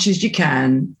as much as you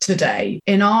can today.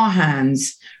 In our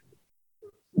hands,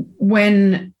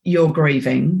 when you're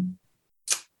grieving,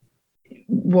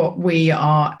 what we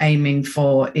are aiming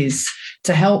for is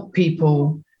to help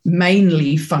people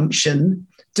mainly function,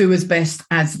 do as best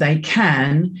as they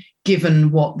can, given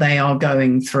what they are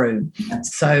going through.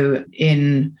 So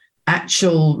in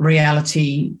actual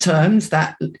reality terms,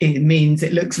 that it means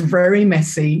it looks very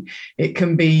messy. It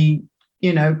can be,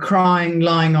 crying,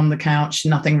 lying on the couch,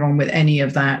 nothing wrong with any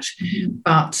of that,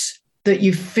 but that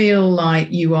you feel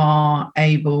like you are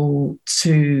able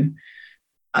to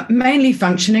mainly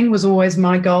functioning was always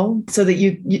my goal, so that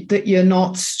you're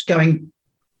not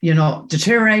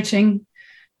deteriorating,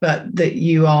 but that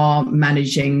you are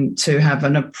managing to have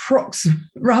an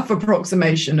rough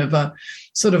approximation of a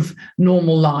sort of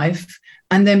normal life,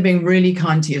 and then being really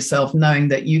kind to yourself, knowing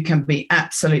that you can be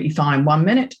absolutely fine 1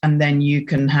 minute, and then you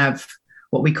can have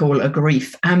what we call a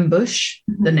grief ambush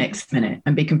the next minute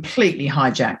and be completely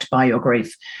hijacked by your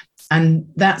grief. And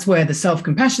that's where the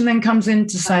self-compassion then comes in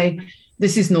to say,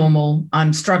 this is normal.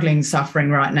 I'm struggling,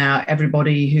 suffering right now.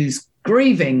 Everybody who's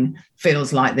grieving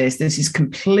feels like this. This is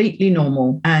completely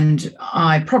normal. And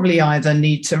I probably either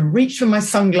need to reach for my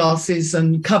sunglasses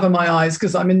and cover my eyes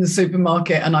because I'm in the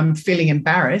supermarket and I'm feeling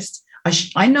embarrassed.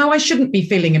 I know I shouldn't be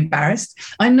feeling embarrassed.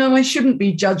 I know I shouldn't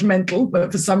be judgmental,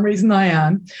 but for some reason I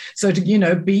am. So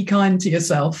to, be kind to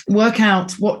yourself, work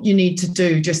out what you need to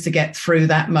do just to get through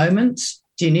that moment.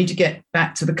 Do you need to get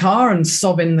back to the car and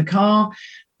sob in the car?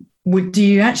 Do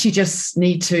you actually just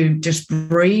need to just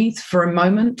breathe for a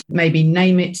moment? Maybe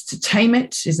name it to tame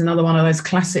it is another one of those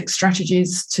classic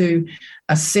strategies to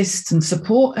assist and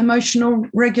support emotional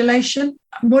regulation.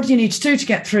 What do you need to do to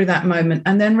get through that moment?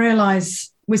 And then realize,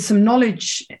 with some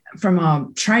knowledge from our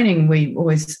training, we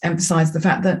always emphasize the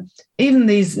fact that even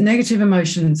these negative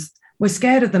emotions, we're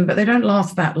scared of them, but they don't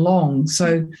last that long.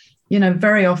 So,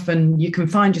 very often you can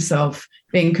find yourself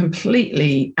being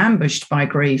completely ambushed by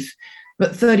grief,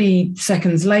 but 30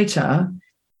 seconds later,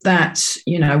 that,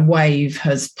 wave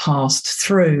has passed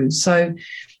through. So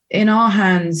in our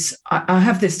hands, I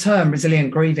have this term,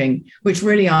 resilient grieving, which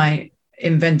really I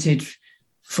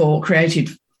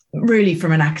created really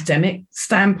from an academic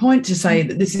standpoint to say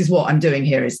that this is what I'm doing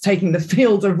here, is taking the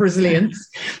field of resilience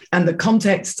and the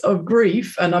context of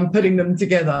grief, and I'm putting them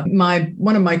together.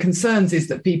 One of my concerns is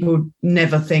that people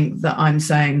never think that I'm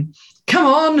saying, come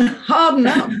on, harden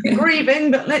up,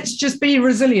 grieving, but let's just be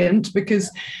resilient,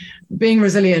 because being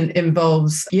resilient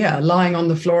involves, lying on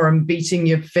the floor and beating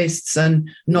your fists and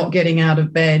not getting out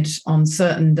of bed on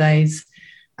certain days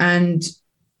and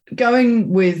going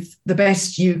with the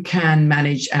best you can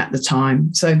manage at the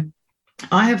time. So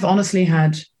I have honestly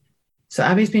Abby's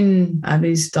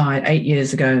died 8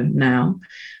 years ago now.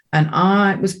 And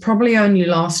it was probably only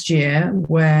last year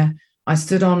where I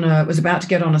was about to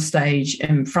get on a stage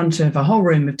in front of a whole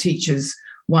room of teachers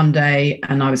one day,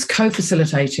 and I was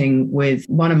co-facilitating with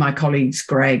one of my colleagues,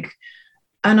 Greg.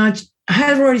 And I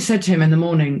had already said to him in the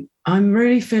morning, I'm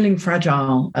really feeling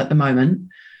fragile at the moment.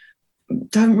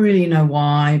 Don't really know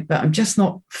why, but I'm just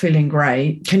not feeling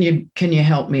great. Can you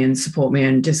help me and support me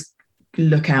and just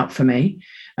look out for me?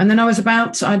 And then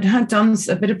I'd had done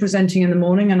a bit of presenting in the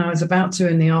morning, and I was about to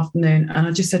in the afternoon, and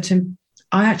I just said to him,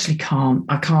 I actually can't.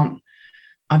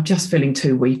 I'm just feeling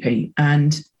too weepy.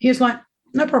 And he was like,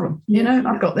 no problem.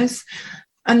 I've got this.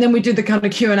 And then we did the kind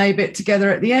of Q&A bit together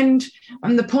at the end.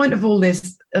 And the point of all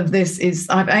this is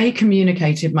I've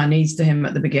communicated my needs to him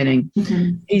at the beginning.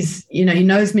 Mm-hmm. He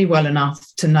knows me well enough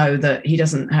to know that he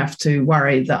doesn't have to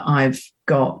worry that I've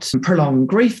got prolonged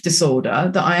grief disorder,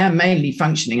 that I am mainly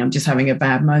functioning. I'm just having a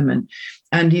bad moment.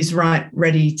 And he's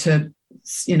ready to,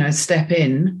 step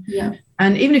in. Yeah.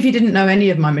 And even if he didn't know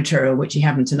any of my material, which he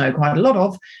happened to know quite a lot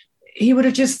of, he would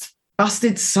have just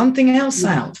busted something else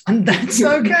out. And that's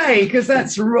okay, because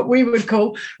that's what we would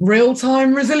call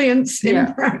real-time resilience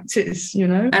in practice,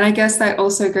 And I guess that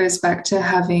also goes back to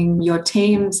having your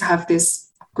teams have this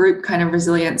group kind of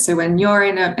resilience. So when you're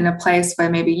in a place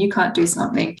where maybe you can't do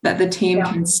something, that the team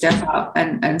can step up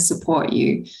and support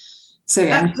you. So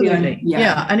absolutely.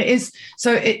 And it is.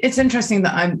 So it's interesting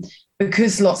that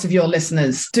because lots of your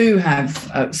listeners do have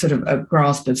a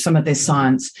grasp of some of this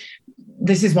science.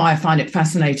 This is why I find it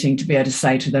fascinating to be able to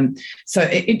say to them. So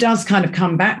it does kind of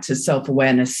come back to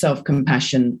self-awareness,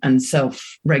 self-compassion, and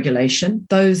self-regulation.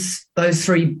 Those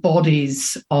three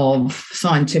bodies of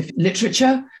scientific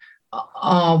literature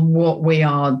are what we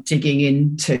are digging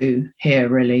into here,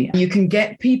 really. You can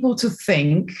get people to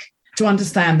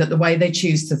understand that the way they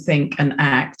choose to think and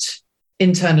act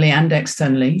internally and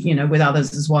externally, with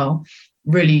others as well,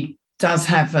 really does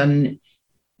have an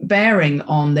bearing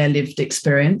on their lived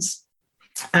experience.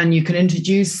 And you can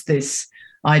introduce this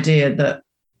idea that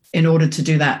in order to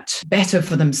do that better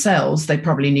for themselves, they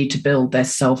probably need to build their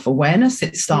self-awareness.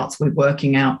 It starts with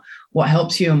working out what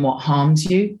helps you and what harms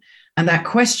you. And that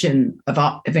question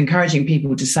of encouraging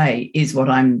people to say, is what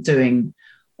I'm doing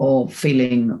or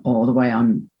feeling or the way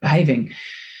I'm behaving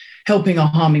helping or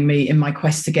harming me in my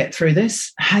quest to get through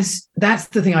this? That's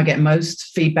the thing I get most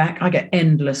feedback. I get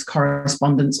endless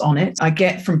correspondence on it. I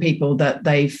get from people that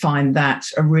they find that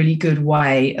a really good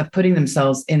way of putting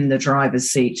themselves in the driver's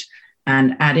seat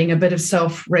and adding a bit of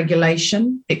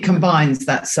self-regulation. It combines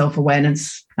that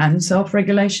self-awareness and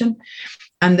self-regulation.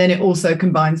 And then it also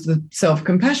combines the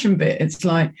self-compassion bit. It's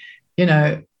like,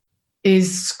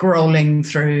 is scrolling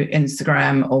through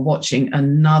Instagram or watching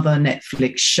another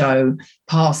Netflix show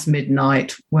past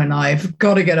midnight when I've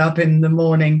got to get up in the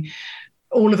morning.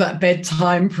 All of that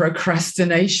bedtime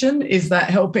procrastination, is that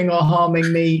helping or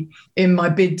harming me in my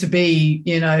bid to be,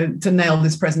 to nail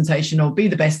this presentation or be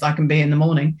the best I can be in the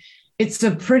morning? It's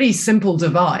a pretty simple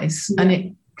device, and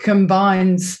it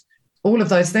combines all of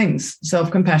those things: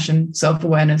 self-compassion,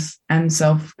 self-awareness, and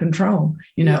self-control,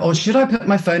 or should I put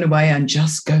my phone away and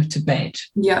just go to bed?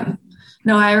 Yeah.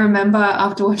 No, I remember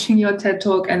after watching your TED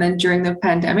Talk and then during the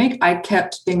pandemic, I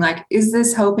kept being like, is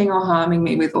this helping or harming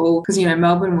me with all, because,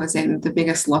 Melbourne was in the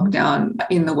biggest lockdown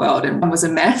in the world and was a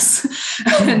mess.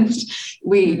 And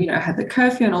we, had the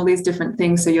curfew and all these different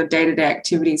things. So your day-to-day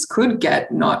activities could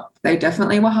they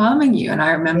definitely were harming you. And I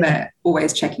remember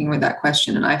always checking with that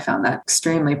question, and I found that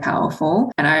extremely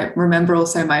powerful. And I remember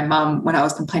also my mum, when I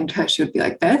was complaining to her, she would be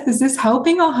like, Beth, is this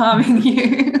helping or harming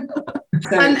you?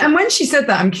 So, and when she said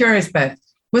that, I'm curious, Beth,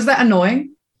 was that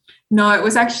annoying? No, it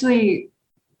was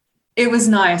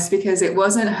nice, because it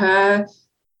wasn't her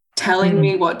telling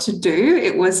me what to do.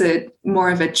 It was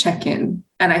more of a check-in.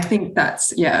 And I think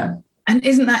that's, And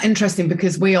isn't that interesting?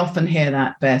 Because we often hear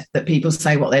that, Beth, that people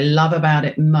say what they love about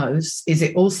it most is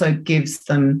it also gives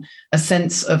them a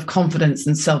sense of confidence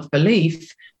and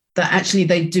self-belief that actually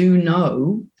they do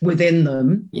know within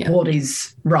them what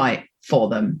is right for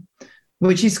them,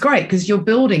 which is great because you're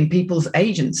building people's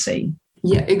agency.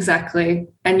 Yeah, exactly.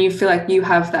 And you feel like you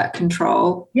have that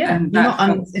control. Yeah.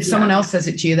 And if someone else says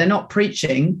it to you, they're not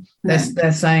preaching.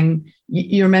 They're saying,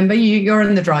 you remember, you're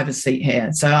in the driver's seat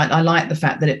here. So I like the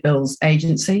fact that it builds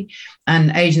agency,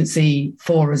 and agency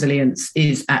for resilience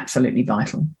is absolutely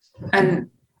vital. And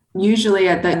usually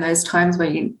in those times where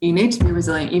you need to be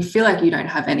resilient, you feel like you don't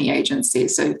have any agency.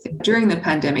 So during the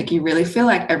pandemic, you really feel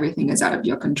like everything is out of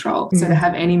your control. So to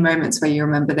have any moments where you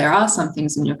remember there are some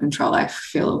things in your control, I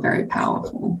feel very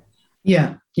powerful.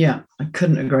 Yeah, I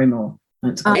couldn't agree more.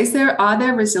 Are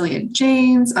there resilient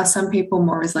genes? Are some people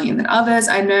more resilient than others?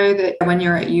 I know that when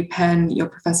you're at UPenn, your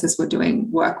professors were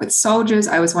doing work with soldiers.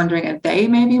 I was wondering if they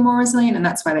may be more resilient and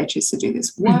that's why they choose to do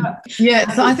this work.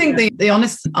 Yeah, so I think the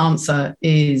honest answer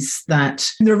is that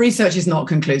the research is not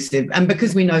conclusive. And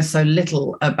because we know so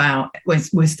little about,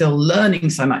 we're still learning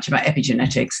so much about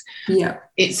epigenetics. Yeah.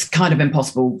 It's kind of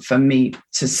impossible for me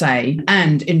to say.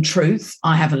 And in truth,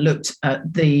 I haven't looked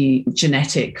at the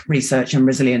genetic research and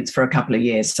resilience for a couple of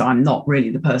years. So I'm not really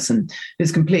the person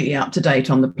who's completely up to date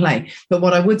on the play. But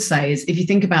what I would say is if you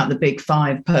think about the big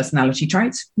 5 personality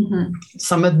traits,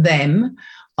 some of them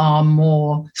are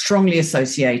more strongly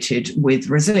associated with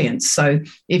resilience. So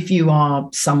if you are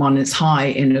someone that's high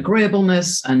in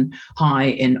agreeableness and high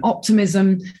in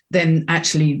optimism, then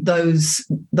actually those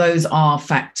are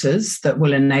factors that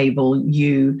will enable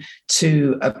you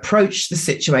to approach the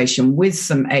situation with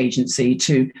some agency,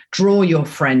 to draw your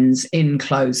friends in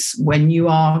close when you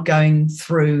are going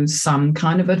through some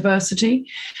kind of adversity.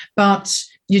 But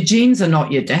your genes are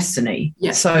not your destiny.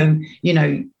 Yeah. So,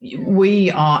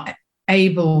 we are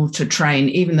able to train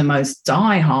even the most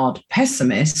diehard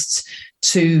pessimists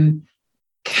to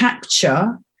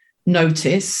capture,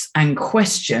 notice, and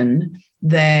question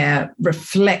their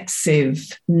reflexive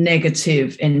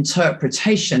negative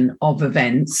interpretation of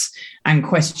events and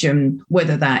question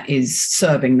whether that is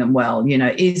serving them well.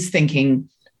 Is thinking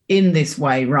in this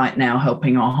way right now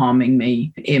helping or harming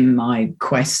me in my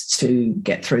quest to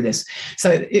get through this?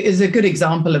 So it is a good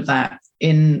example of that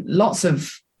in lots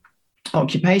of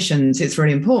occupations. It's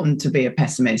really important to be a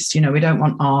pessimist. We don't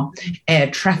want our air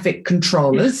traffic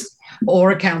controllers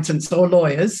or accountants or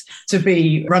lawyers to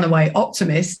be runaway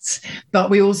optimists, but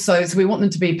we want them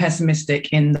to be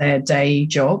pessimistic in their day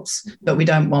jobs, but we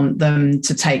don't want them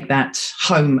to take that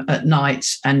home at night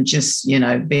and just, be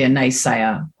a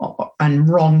naysayer and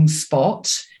wrong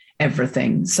spot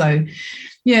everything. So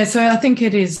I think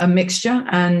it is a mixture.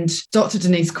 And Dr.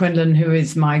 Denise Quinlan, who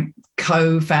is my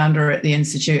co-founder at the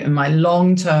Institute and my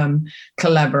long-term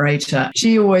collaborator,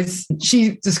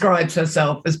 she describes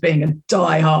herself as being a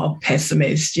die-hard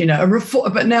pessimist,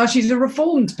 but now she's a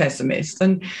reformed pessimist.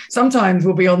 And sometimes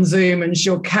we'll be on Zoom and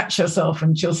she'll catch herself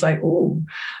and she'll say, oh,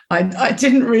 I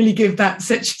didn't really give that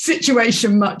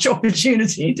situation much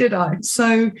opportunity, did I?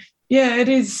 So, it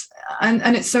is.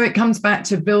 And it comes back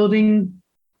to building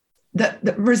that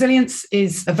resilience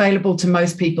is available to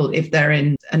most people if they're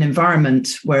in an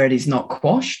environment where it is not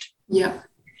quashed. Yeah.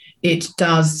 It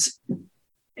does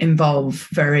involve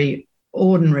very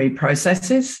ordinary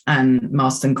processes, and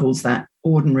Marston calls that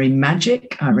ordinary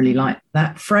magic. I really like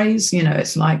that phrase.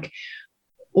 It's like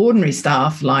ordinary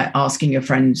stuff, like asking your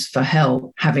friends for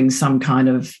help, having some kind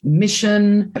of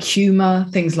mission, humor,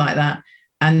 things like that.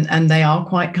 and they are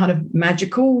quite kind of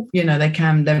magical.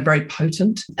 They're very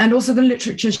potent. And also the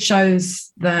literature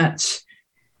shows that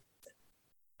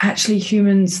actually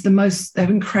humans, they're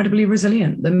incredibly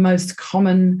resilient. The most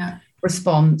common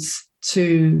response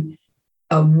to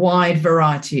a wide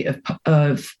variety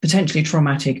of potentially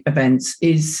traumatic events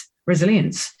is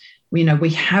resilience. We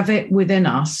have it within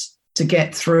us to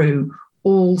get through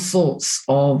all sorts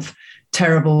of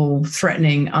terrible,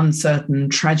 threatening, uncertain,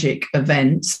 tragic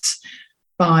events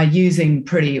by using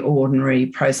pretty ordinary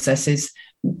processes.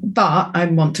 But I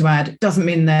want to add, it doesn't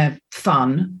mean they're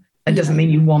fun. It doesn't mean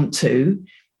you want to.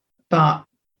 But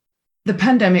the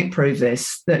pandemic proved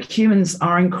this, that humans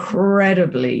are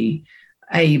incredibly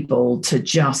able to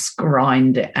just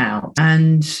grind it out.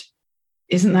 And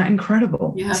isn't that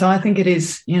incredible? Yeah. So I think it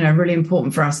is, really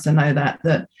important for us to know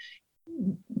that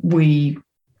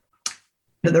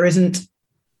there isn't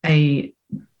a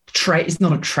trait. It's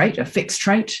not a trait, a fixed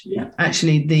trait. Yeah.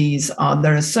 Actually,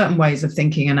 there are certain ways of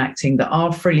thinking and acting that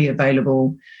are freely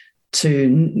available to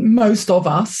most of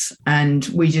us, and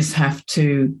we just have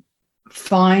to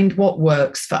find what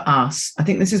works for us. I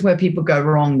think this is where people go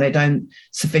wrong. They don't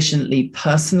sufficiently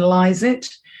personalize it.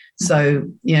 So,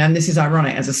 and this is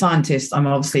ironic. As a scientist, I'm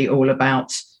obviously all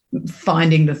about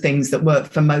finding the things that work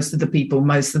for most of the people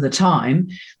most of the time,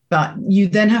 but you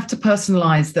then have to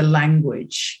personalize the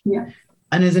language. Yeah.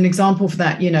 And as an example for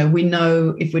that, we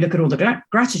know, if we look at all the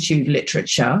gratitude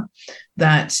literature,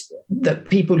 that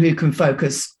people who can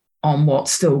focus on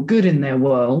what's still good in their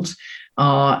world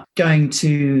are going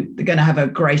to have a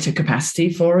greater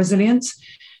capacity for resilience.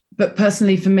 But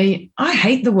personally, for me, I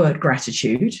hate the word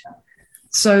gratitude.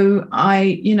 So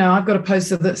I've got a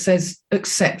poster that says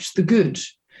accept the good.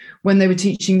 When they were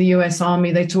teaching the US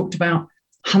Army, they talked about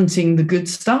hunting the good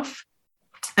stuff.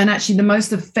 And actually the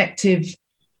most effective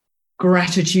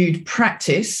gratitude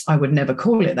practice, I would never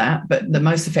call it that, but the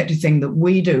most effective thing that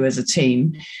we do as a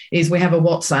team is we have a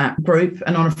WhatsApp group,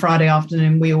 and on a Friday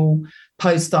afternoon, we all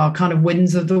post our kind of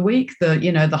wins of the week,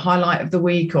 the highlight of the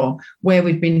week, or where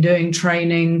we've been doing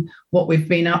training, what we've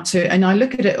been up to. And I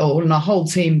look at it all, and our whole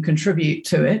team contribute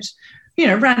to it,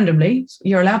 randomly.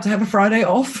 You're allowed to have a Friday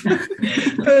off.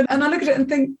 And I look at it and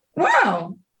think,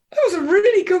 wow, that was a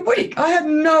really good week. I had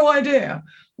no idea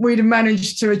we'd have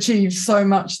managed to achieve so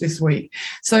much this week.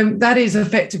 So that is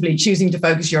effectively choosing to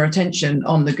focus your attention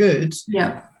on the good.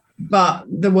 Yeah. But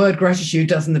the word gratitude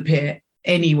doesn't appear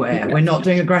anywhere. We're not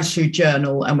doing a gratitude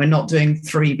journal, and we're not doing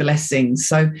 3 blessings.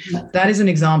 So that is an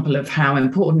example of how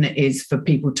important it is for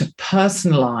people to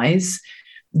personalize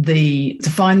to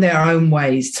find their own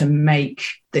ways to make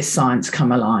this science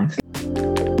come alive.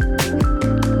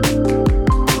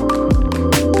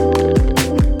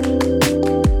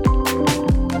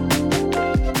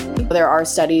 There are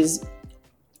studies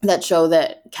that show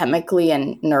that chemically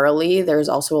and neurally, there's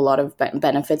also a lot of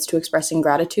benefits to expressing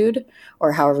gratitude,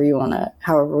 or however we want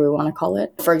to call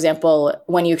it. For example,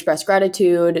 when you express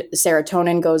gratitude,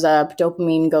 serotonin goes up,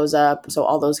 dopamine goes up, so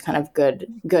all those kind of good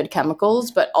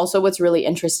chemicals. But also what's really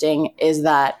interesting is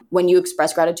that when you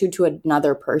express gratitude to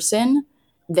another person,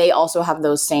 they also have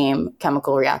those same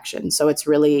chemical reactions. So it's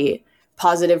really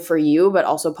positive for you, but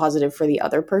also positive for the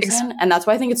other person. And that's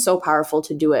why I think it's so powerful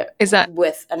to do it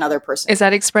with another person. Is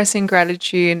that expressing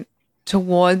gratitude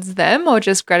towards them, or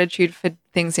just gratitude for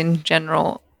things in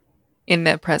general in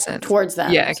their presence? Towards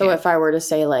them. Yeah. Okay. So if I were to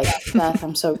say, like, Beth,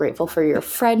 I'm so grateful for your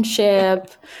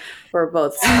friendship. We're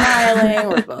both smiling.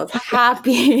 We're both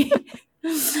happy.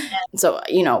 So,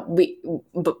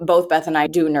 both Beth and I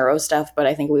do neuro stuff, but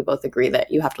I think we both agree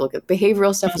that you have to look at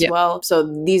behavioral stuff as well. So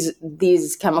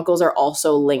these chemicals are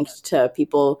also linked to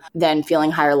people then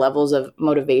feeling higher levels of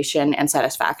motivation and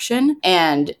satisfaction.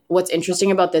 And what's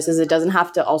interesting about this is it doesn't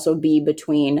have to also be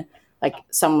between like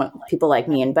some people like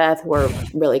me and Beth who are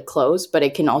really close, but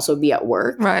it can also be at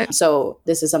work. Right. So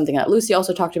this is something that Lucy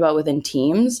also talked about within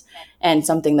teams, and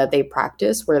something that they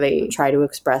practice where they try to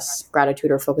express gratitude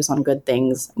or focus on good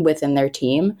things within their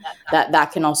team.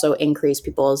 That can also increase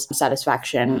people's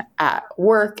satisfaction at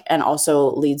work, and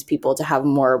also leads people to have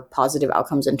more positive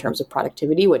outcomes in terms of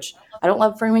productivity, which I don't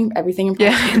love framing everything in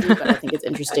productivity, but I think it's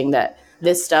interesting that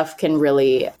this stuff can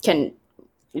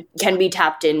be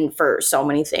tapped in for so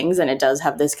many things, and it does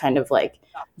have this kind of like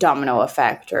domino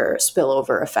effect or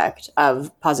spillover effect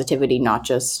of positivity, not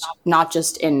just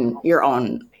in your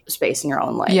own space in your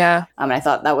own life. Yeah. And I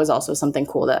thought that was also something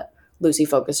cool that Lucy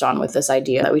focused on with this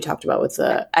idea that we talked about with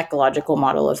the ecological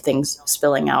model of things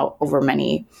spilling out over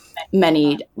many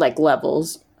like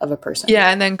levels of a person. Yeah,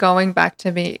 and then going back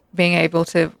to being able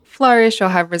to flourish or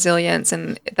have resilience,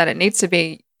 and that it needs to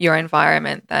be your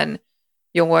environment, then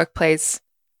your workplace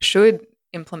should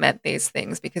implement these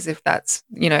things, because if that's,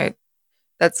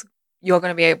 that's, you're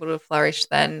going to be able to flourish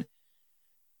then,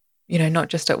 not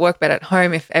just at work, but at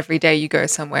home, if every day you go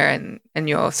somewhere and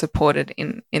you're supported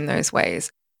in those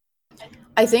ways.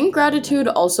 I think gratitude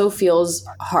also feels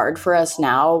hard for us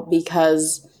now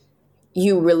because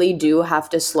you really do have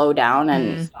to slow down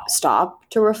and stop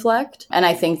to reflect. And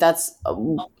I think that's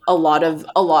a lot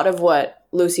of what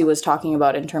Lucy was talking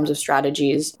about in terms of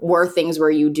strategies were things where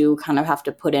you do kind of have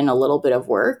to put in a little bit of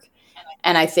work.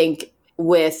 And I think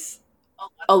with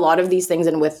a lot of these things,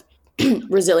 and with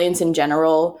resilience in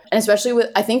general, and especially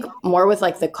with, I think more with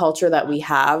like the culture that we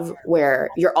have where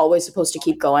you're always supposed to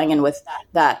keep going, and with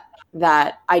that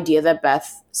idea that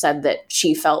Beth said that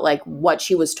she felt like what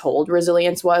she was told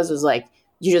resilience was like,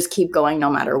 you just keep going no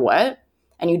matter what,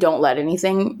 and you don't let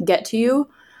anything get to you.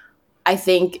 I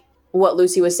think what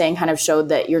Lucy was saying kind of showed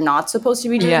that you're not supposed to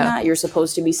be doing that. You're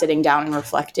supposed to be sitting down and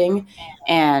reflecting,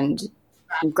 and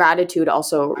gratitude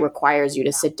also requires you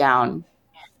to sit down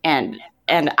and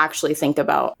actually think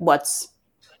about what's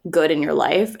good in your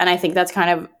life. And I think that's kind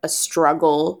of a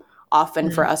struggle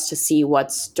often for us to see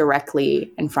what's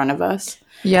directly in front of us.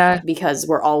 Yeah. Because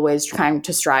we're always trying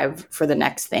to strive for the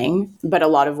next thing. But a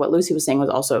lot of what Lucy was saying was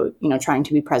also, trying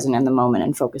to be present in the moment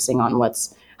and focusing on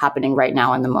what's happening right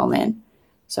now in the moment.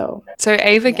 So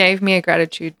Ava gave me a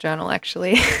gratitude journal,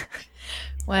 actually,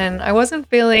 when I wasn't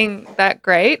feeling that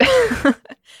great.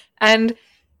 And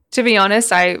to be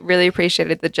honest, I really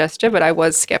appreciated the gesture, but I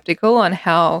was skeptical on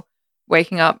how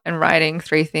waking up and writing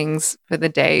 3 things for the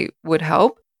day would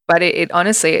help. But it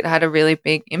honestly, it had a really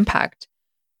big impact.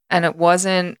 And it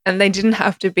wasn't, and they didn't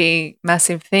have to be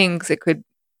massive things. It could,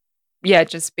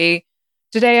 just be,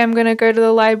 today I'm going to go to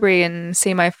the library and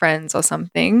see my friends or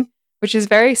something, which is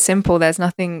very simple. There's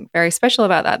nothing very special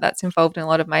about that. That's involved in a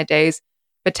lot of my days.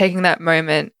 But taking that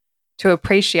moment to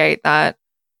appreciate that,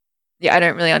 I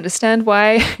don't really understand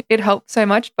why it helped so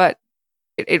much, but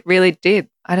it really did.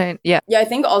 Yeah, I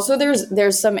think also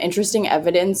there's some interesting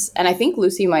evidence, and I think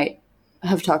Lucy might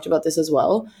have talked about this as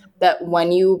well, that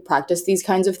when you practice these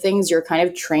kinds of things, you're kind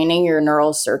of training your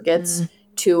neural circuits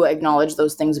to acknowledge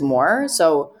those things more.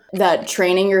 So that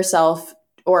training yourself,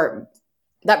 or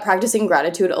that practicing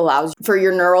gratitude, allows for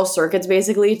your neural circuits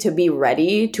basically to be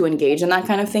ready to engage in that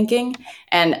kind of thinking.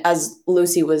 And as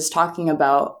Lucy was talking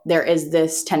about, there is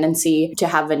this tendency to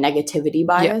have a negativity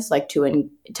bias, like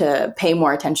to pay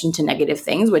more attention to negative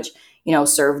things, which,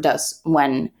 served us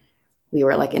when we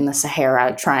were like in the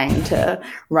Sahara trying to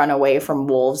run away from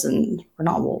wolves, and we're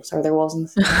not wolves. Are there wolves in the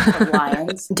Sahara?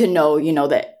 Lions. To know,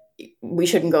 that we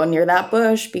shouldn't go near that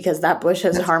bush because that bush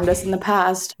has harmed us in the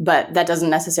past, but that doesn't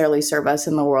necessarily serve us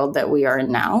in the world that we are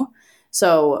in now.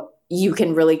 So you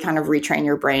can really kind of retrain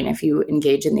your brain if you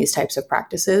engage in these types of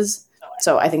practices.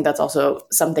 So I think that's also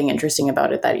something interesting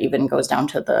about it that even goes down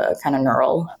to the kind of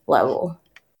neural level.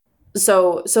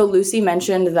 So Lucy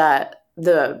mentioned that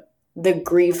the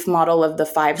grief model of the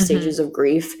 5 stages of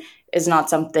grief is not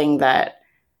something that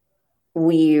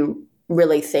we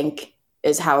really think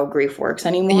is how grief works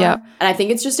anymore. Yeah. And I think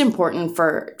it's just important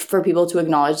for people to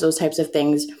acknowledge those types of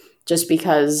things, just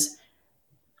because,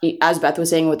 as Beth was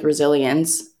saying with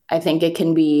resilience, I think it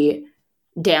can be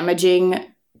damaging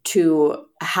to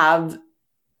have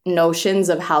notions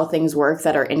of how things work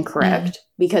that are incorrect,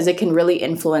 because it can really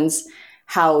influence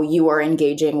how you are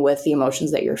engaging with the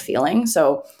emotions that you're feeling.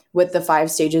 So with the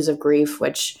 5 stages of grief,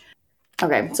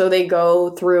 so they go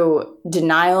through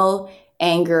denial,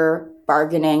 anger,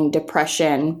 bargaining,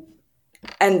 depression,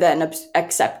 and then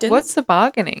acceptance. What's the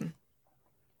bargaining?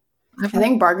 I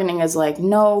think bargaining is like,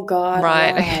 no, God,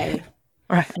 right.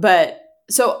 Right. But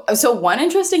so one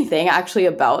interesting thing actually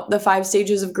about the 5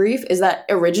 stages of grief is that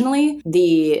originally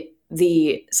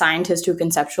the scientist who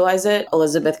conceptualized it,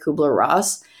 Elizabeth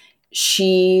Kubler-Ross,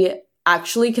 she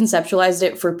actually conceptualized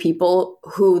it for people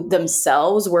who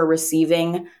themselves were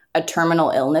receiving a terminal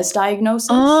illness diagnosis.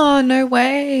 Oh, no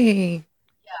way.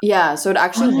 Yeah, so it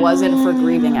actually wasn't for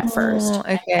grieving at first.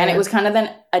 Okay. And it was kind of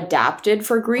then adapted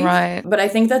for grief. Right. But I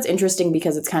think that's interesting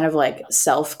because it's kind of like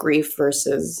self-grief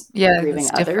versus grieving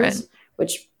others, different.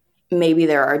 Which maybe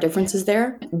there are differences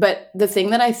there. But the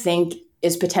thing that I think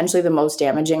is potentially the most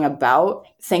damaging about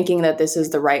thinking that this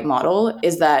is the right model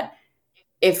is that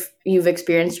if you've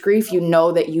experienced grief, you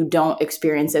know that you don't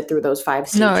experience it through those 5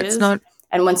 stages. No, it's not.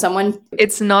 And when someone...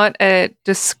 It's not a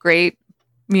discrete,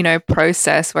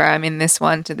 process where I'm in this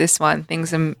one to this one.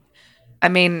 Things are...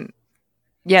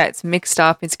 it's mixed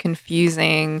up. It's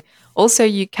confusing. Also,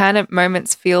 you can at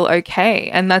moments feel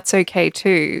okay, and that's okay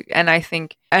too. And I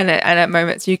think... And at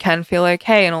moments you can feel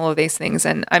okay and all of these things.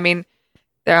 And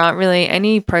there aren't really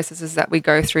any processes that we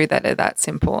go through that are that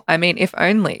simple. I mean, if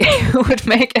only it would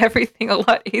make everything a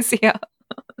lot easier.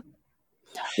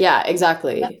 Yeah,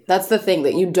 exactly. That's the thing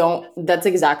that you don't, that's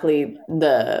exactly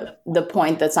the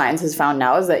point that science has found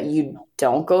now, is that you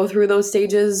don't go through those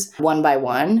stages one by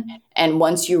one. And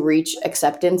once you reach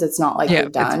acceptance, it's not like you're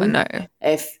done. No.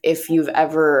 If you've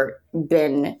ever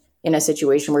been in a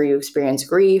situation where you experience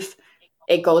grief,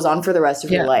 it goes on for the rest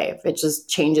of your life. It just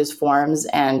changes forms.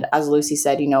 And as Lucy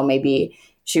said, maybe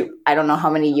I don't know how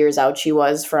many years out she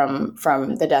was from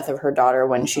the death of her daughter,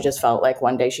 when she just felt like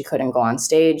one day she couldn't go on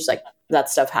stage. Like, that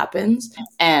stuff happens.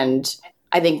 And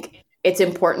I think it's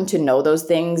important to know those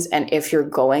things. And if you're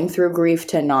going through grief,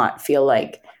 to not feel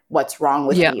like, what's wrong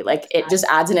with me? Like, it just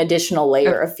adds an additional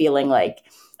layer of feeling like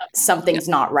something's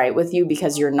not right with you,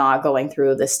 because you're not going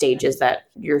through the stages that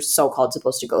you're so-called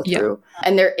supposed to go through.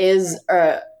 And there is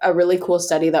a really cool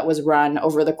study that was run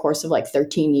over the course of like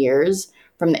 13 years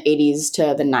from the 80s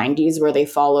to the 90s, where they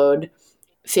followed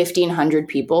 1,500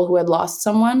 people who had lost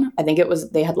someone. I think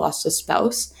they had lost a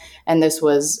spouse. And this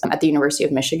was at the University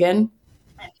of Michigan.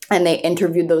 And they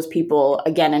interviewed those people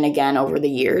again and again over the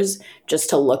years, just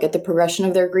to look at the progression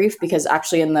of their grief. Because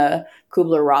actually, in the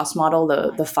Kubler-Ross model,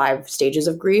 the 5 stages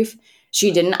of grief,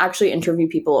 she didn't actually interview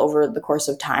people over the course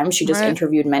of time. She just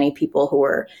interviewed many people who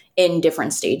were in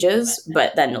different stages,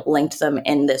 but then linked them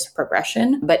in this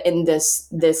progression. But in this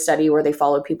study, where they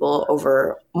followed people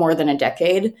over more than a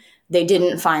decade, they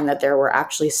didn't find that there were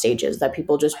actually stages, that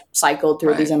people just cycled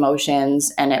through these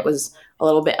emotions, and it was a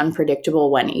little bit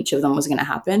unpredictable when each of them was going to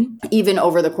happen, even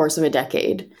over the course of a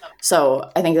decade.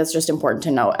 So I think that's just important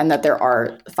to note, and that there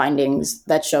are findings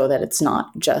that show that it's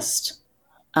not just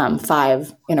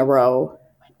 5 in a row,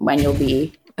 when you'll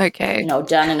be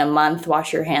done in a month,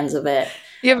 wash your hands of it.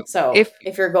 Yep. So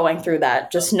if you're going through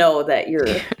that, just know that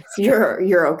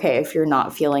you're okay if you're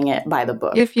not feeling it by the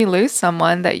book. If you lose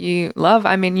someone that you love,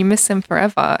 I mean, you miss them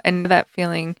forever, and that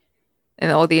feeling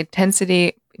and all the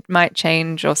intensity might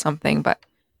change or something, but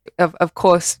of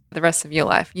course, the rest of your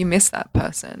life, you miss that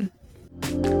person.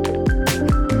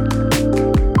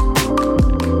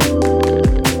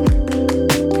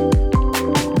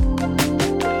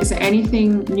 Is there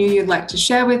anything new you'd like to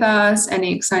share with us?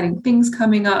 Any exciting things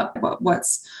coming up?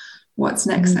 What's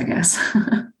next, I guess?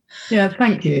 Yeah,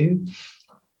 thank you.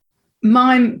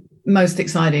 My most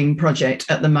exciting project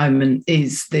at the moment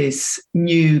is this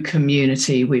new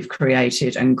community we've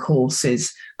created and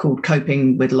courses called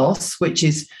Coping with Loss, which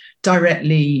is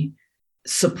directly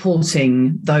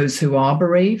supporting those who are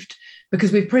bereaved,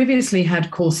 because we've previously had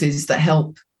courses that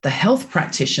help the health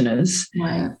practitioners,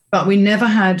 but we never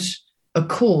had a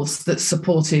course that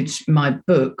supported my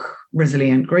book,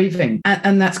 Resilient Grieving.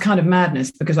 And that's kind of madness,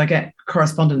 because I get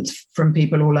correspondence from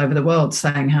people all over the world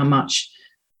saying how much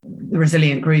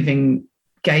Resilient Grieving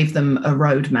gave them a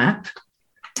roadmap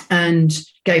and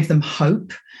gave them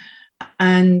hope.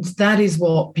 And that is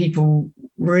what people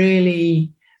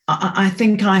really, I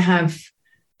think I have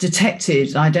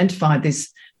identified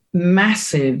this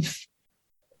massive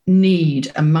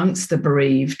need amongst the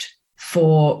bereaved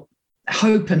for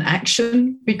hope and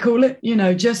action, we call it.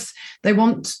 Just they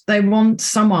want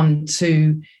someone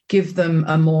to give them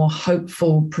a more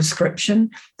hopeful prescription.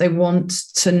 They want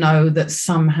to know that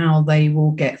somehow they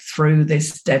will get through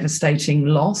this devastating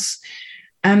loss,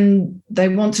 and they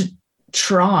want to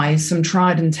try some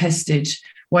tried and tested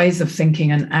ways of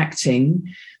thinking and acting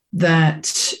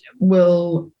that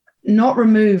will not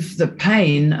remove the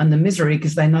pain and the misery,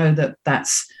 because they know that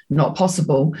that's not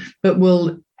possible, but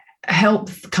will help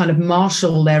kind of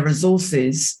marshal their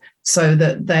resources so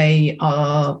that they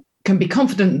can be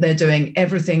confident they're doing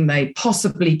everything they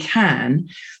possibly can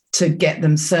to get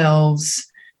themselves,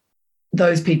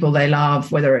 those people they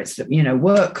love, whether it's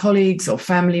work colleagues or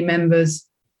family members,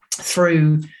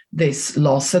 through this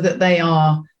loss, so that they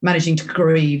are managing to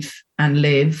grieve and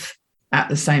live at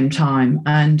the same time.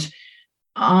 And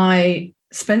I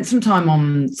spent some time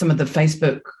on some of the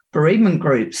Facebook bereavement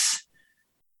groups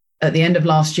at the end of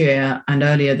last year and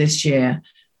earlier this year,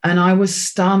 and I was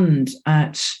stunned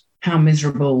at how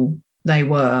miserable they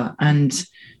were. And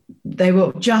they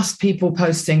were just people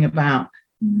posting about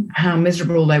how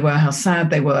miserable they were, how sad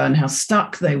they were, and how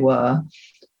stuck they were.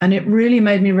 And it really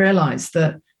made me realize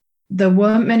that there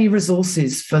weren't many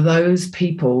resources for those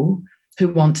people who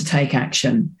want to take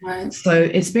action. Right. So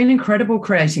it's been incredible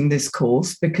creating this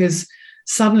course, because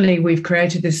suddenly we've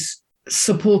created this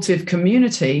supportive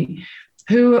community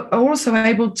who are also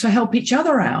able to help each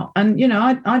other out. And,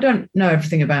 I don't know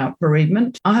everything about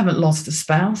bereavement. I haven't lost a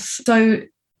spouse. So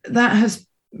that has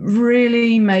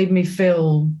really made me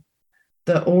feel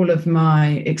that all of my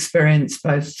experience,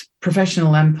 both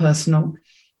professional and personal,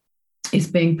 is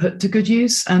being put to good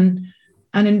use. And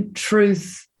in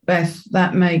truth, Beth,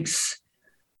 that makes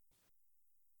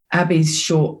Abby's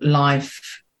short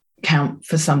life count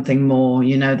for something more,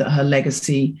 that her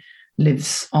legacy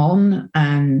lives on.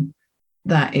 And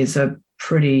that is a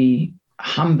pretty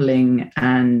humbling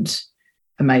and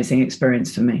amazing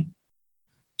experience for me.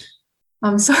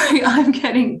 I'm sorry, I'm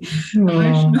getting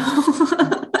emotional.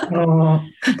 Oh,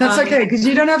 that's okay, because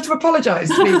you don't have to apologize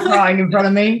to me crying in front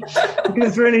of me,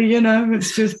 because really,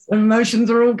 it's just emotions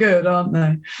are all good, aren't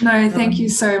they? No, thank you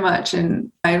so much.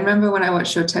 And I remember when I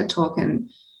watched your TED Talk,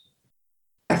 and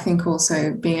I think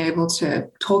also being able to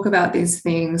talk about these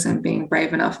things and being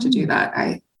brave enough to do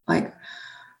that,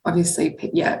 obviously,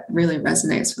 really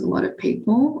resonates with a lot of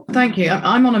people. Thank you.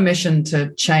 I'm on a mission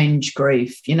to change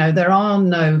grief. There are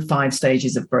no 5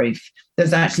 stages of grief.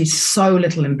 There's actually so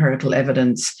little empirical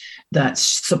evidence that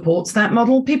supports that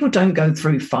model. People don't go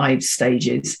through 5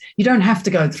 stages. You don't have to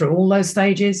go through all those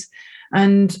stages.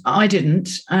 And I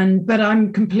didn't, but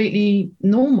I'm completely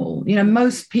normal.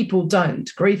 Most people don't.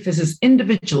 Grief is as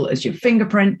individual as your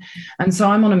fingerprint. And so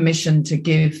I'm on a mission to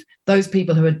give those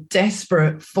people who are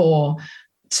desperate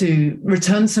to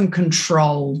return some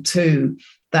control to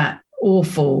that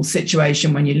awful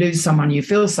situation when you lose someone, you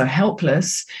feel so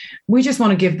helpless. We just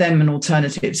want to give them an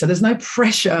alternative. So there's no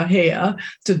pressure here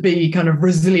to be kind of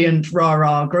resilient,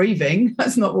 rah-rah grieving.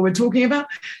 That's not what we're talking about.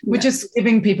 We're just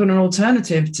giving people an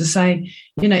alternative to say,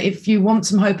 if you want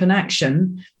some hope and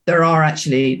action,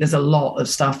 there's a lot of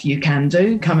stuff you can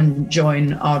do. Come and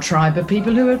join our tribe of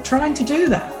people who are trying to do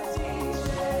that.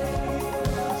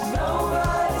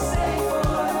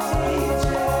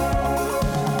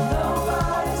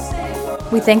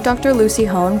 We thank Dr. Lucy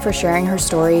Hone for sharing her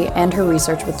story and her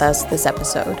research with us this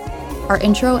episode. Our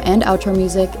intro and outro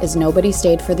music is Nobody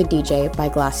Stayed for the DJ by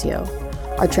Glacio.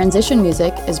 Our transition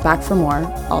music is Back for More,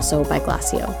 also by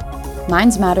Glacio.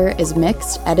 Minds Matter is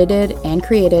mixed, edited, and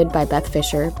created by Beth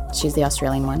Fisher, she's the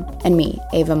Australian one, and me,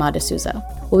 Ava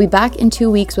Madasuza. We'll be back in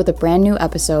 2 weeks with a brand new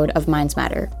episode of Minds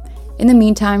Matter. In the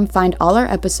meantime, find all our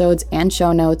episodes and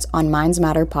show notes on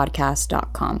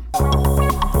mindsmatterpodcast.com.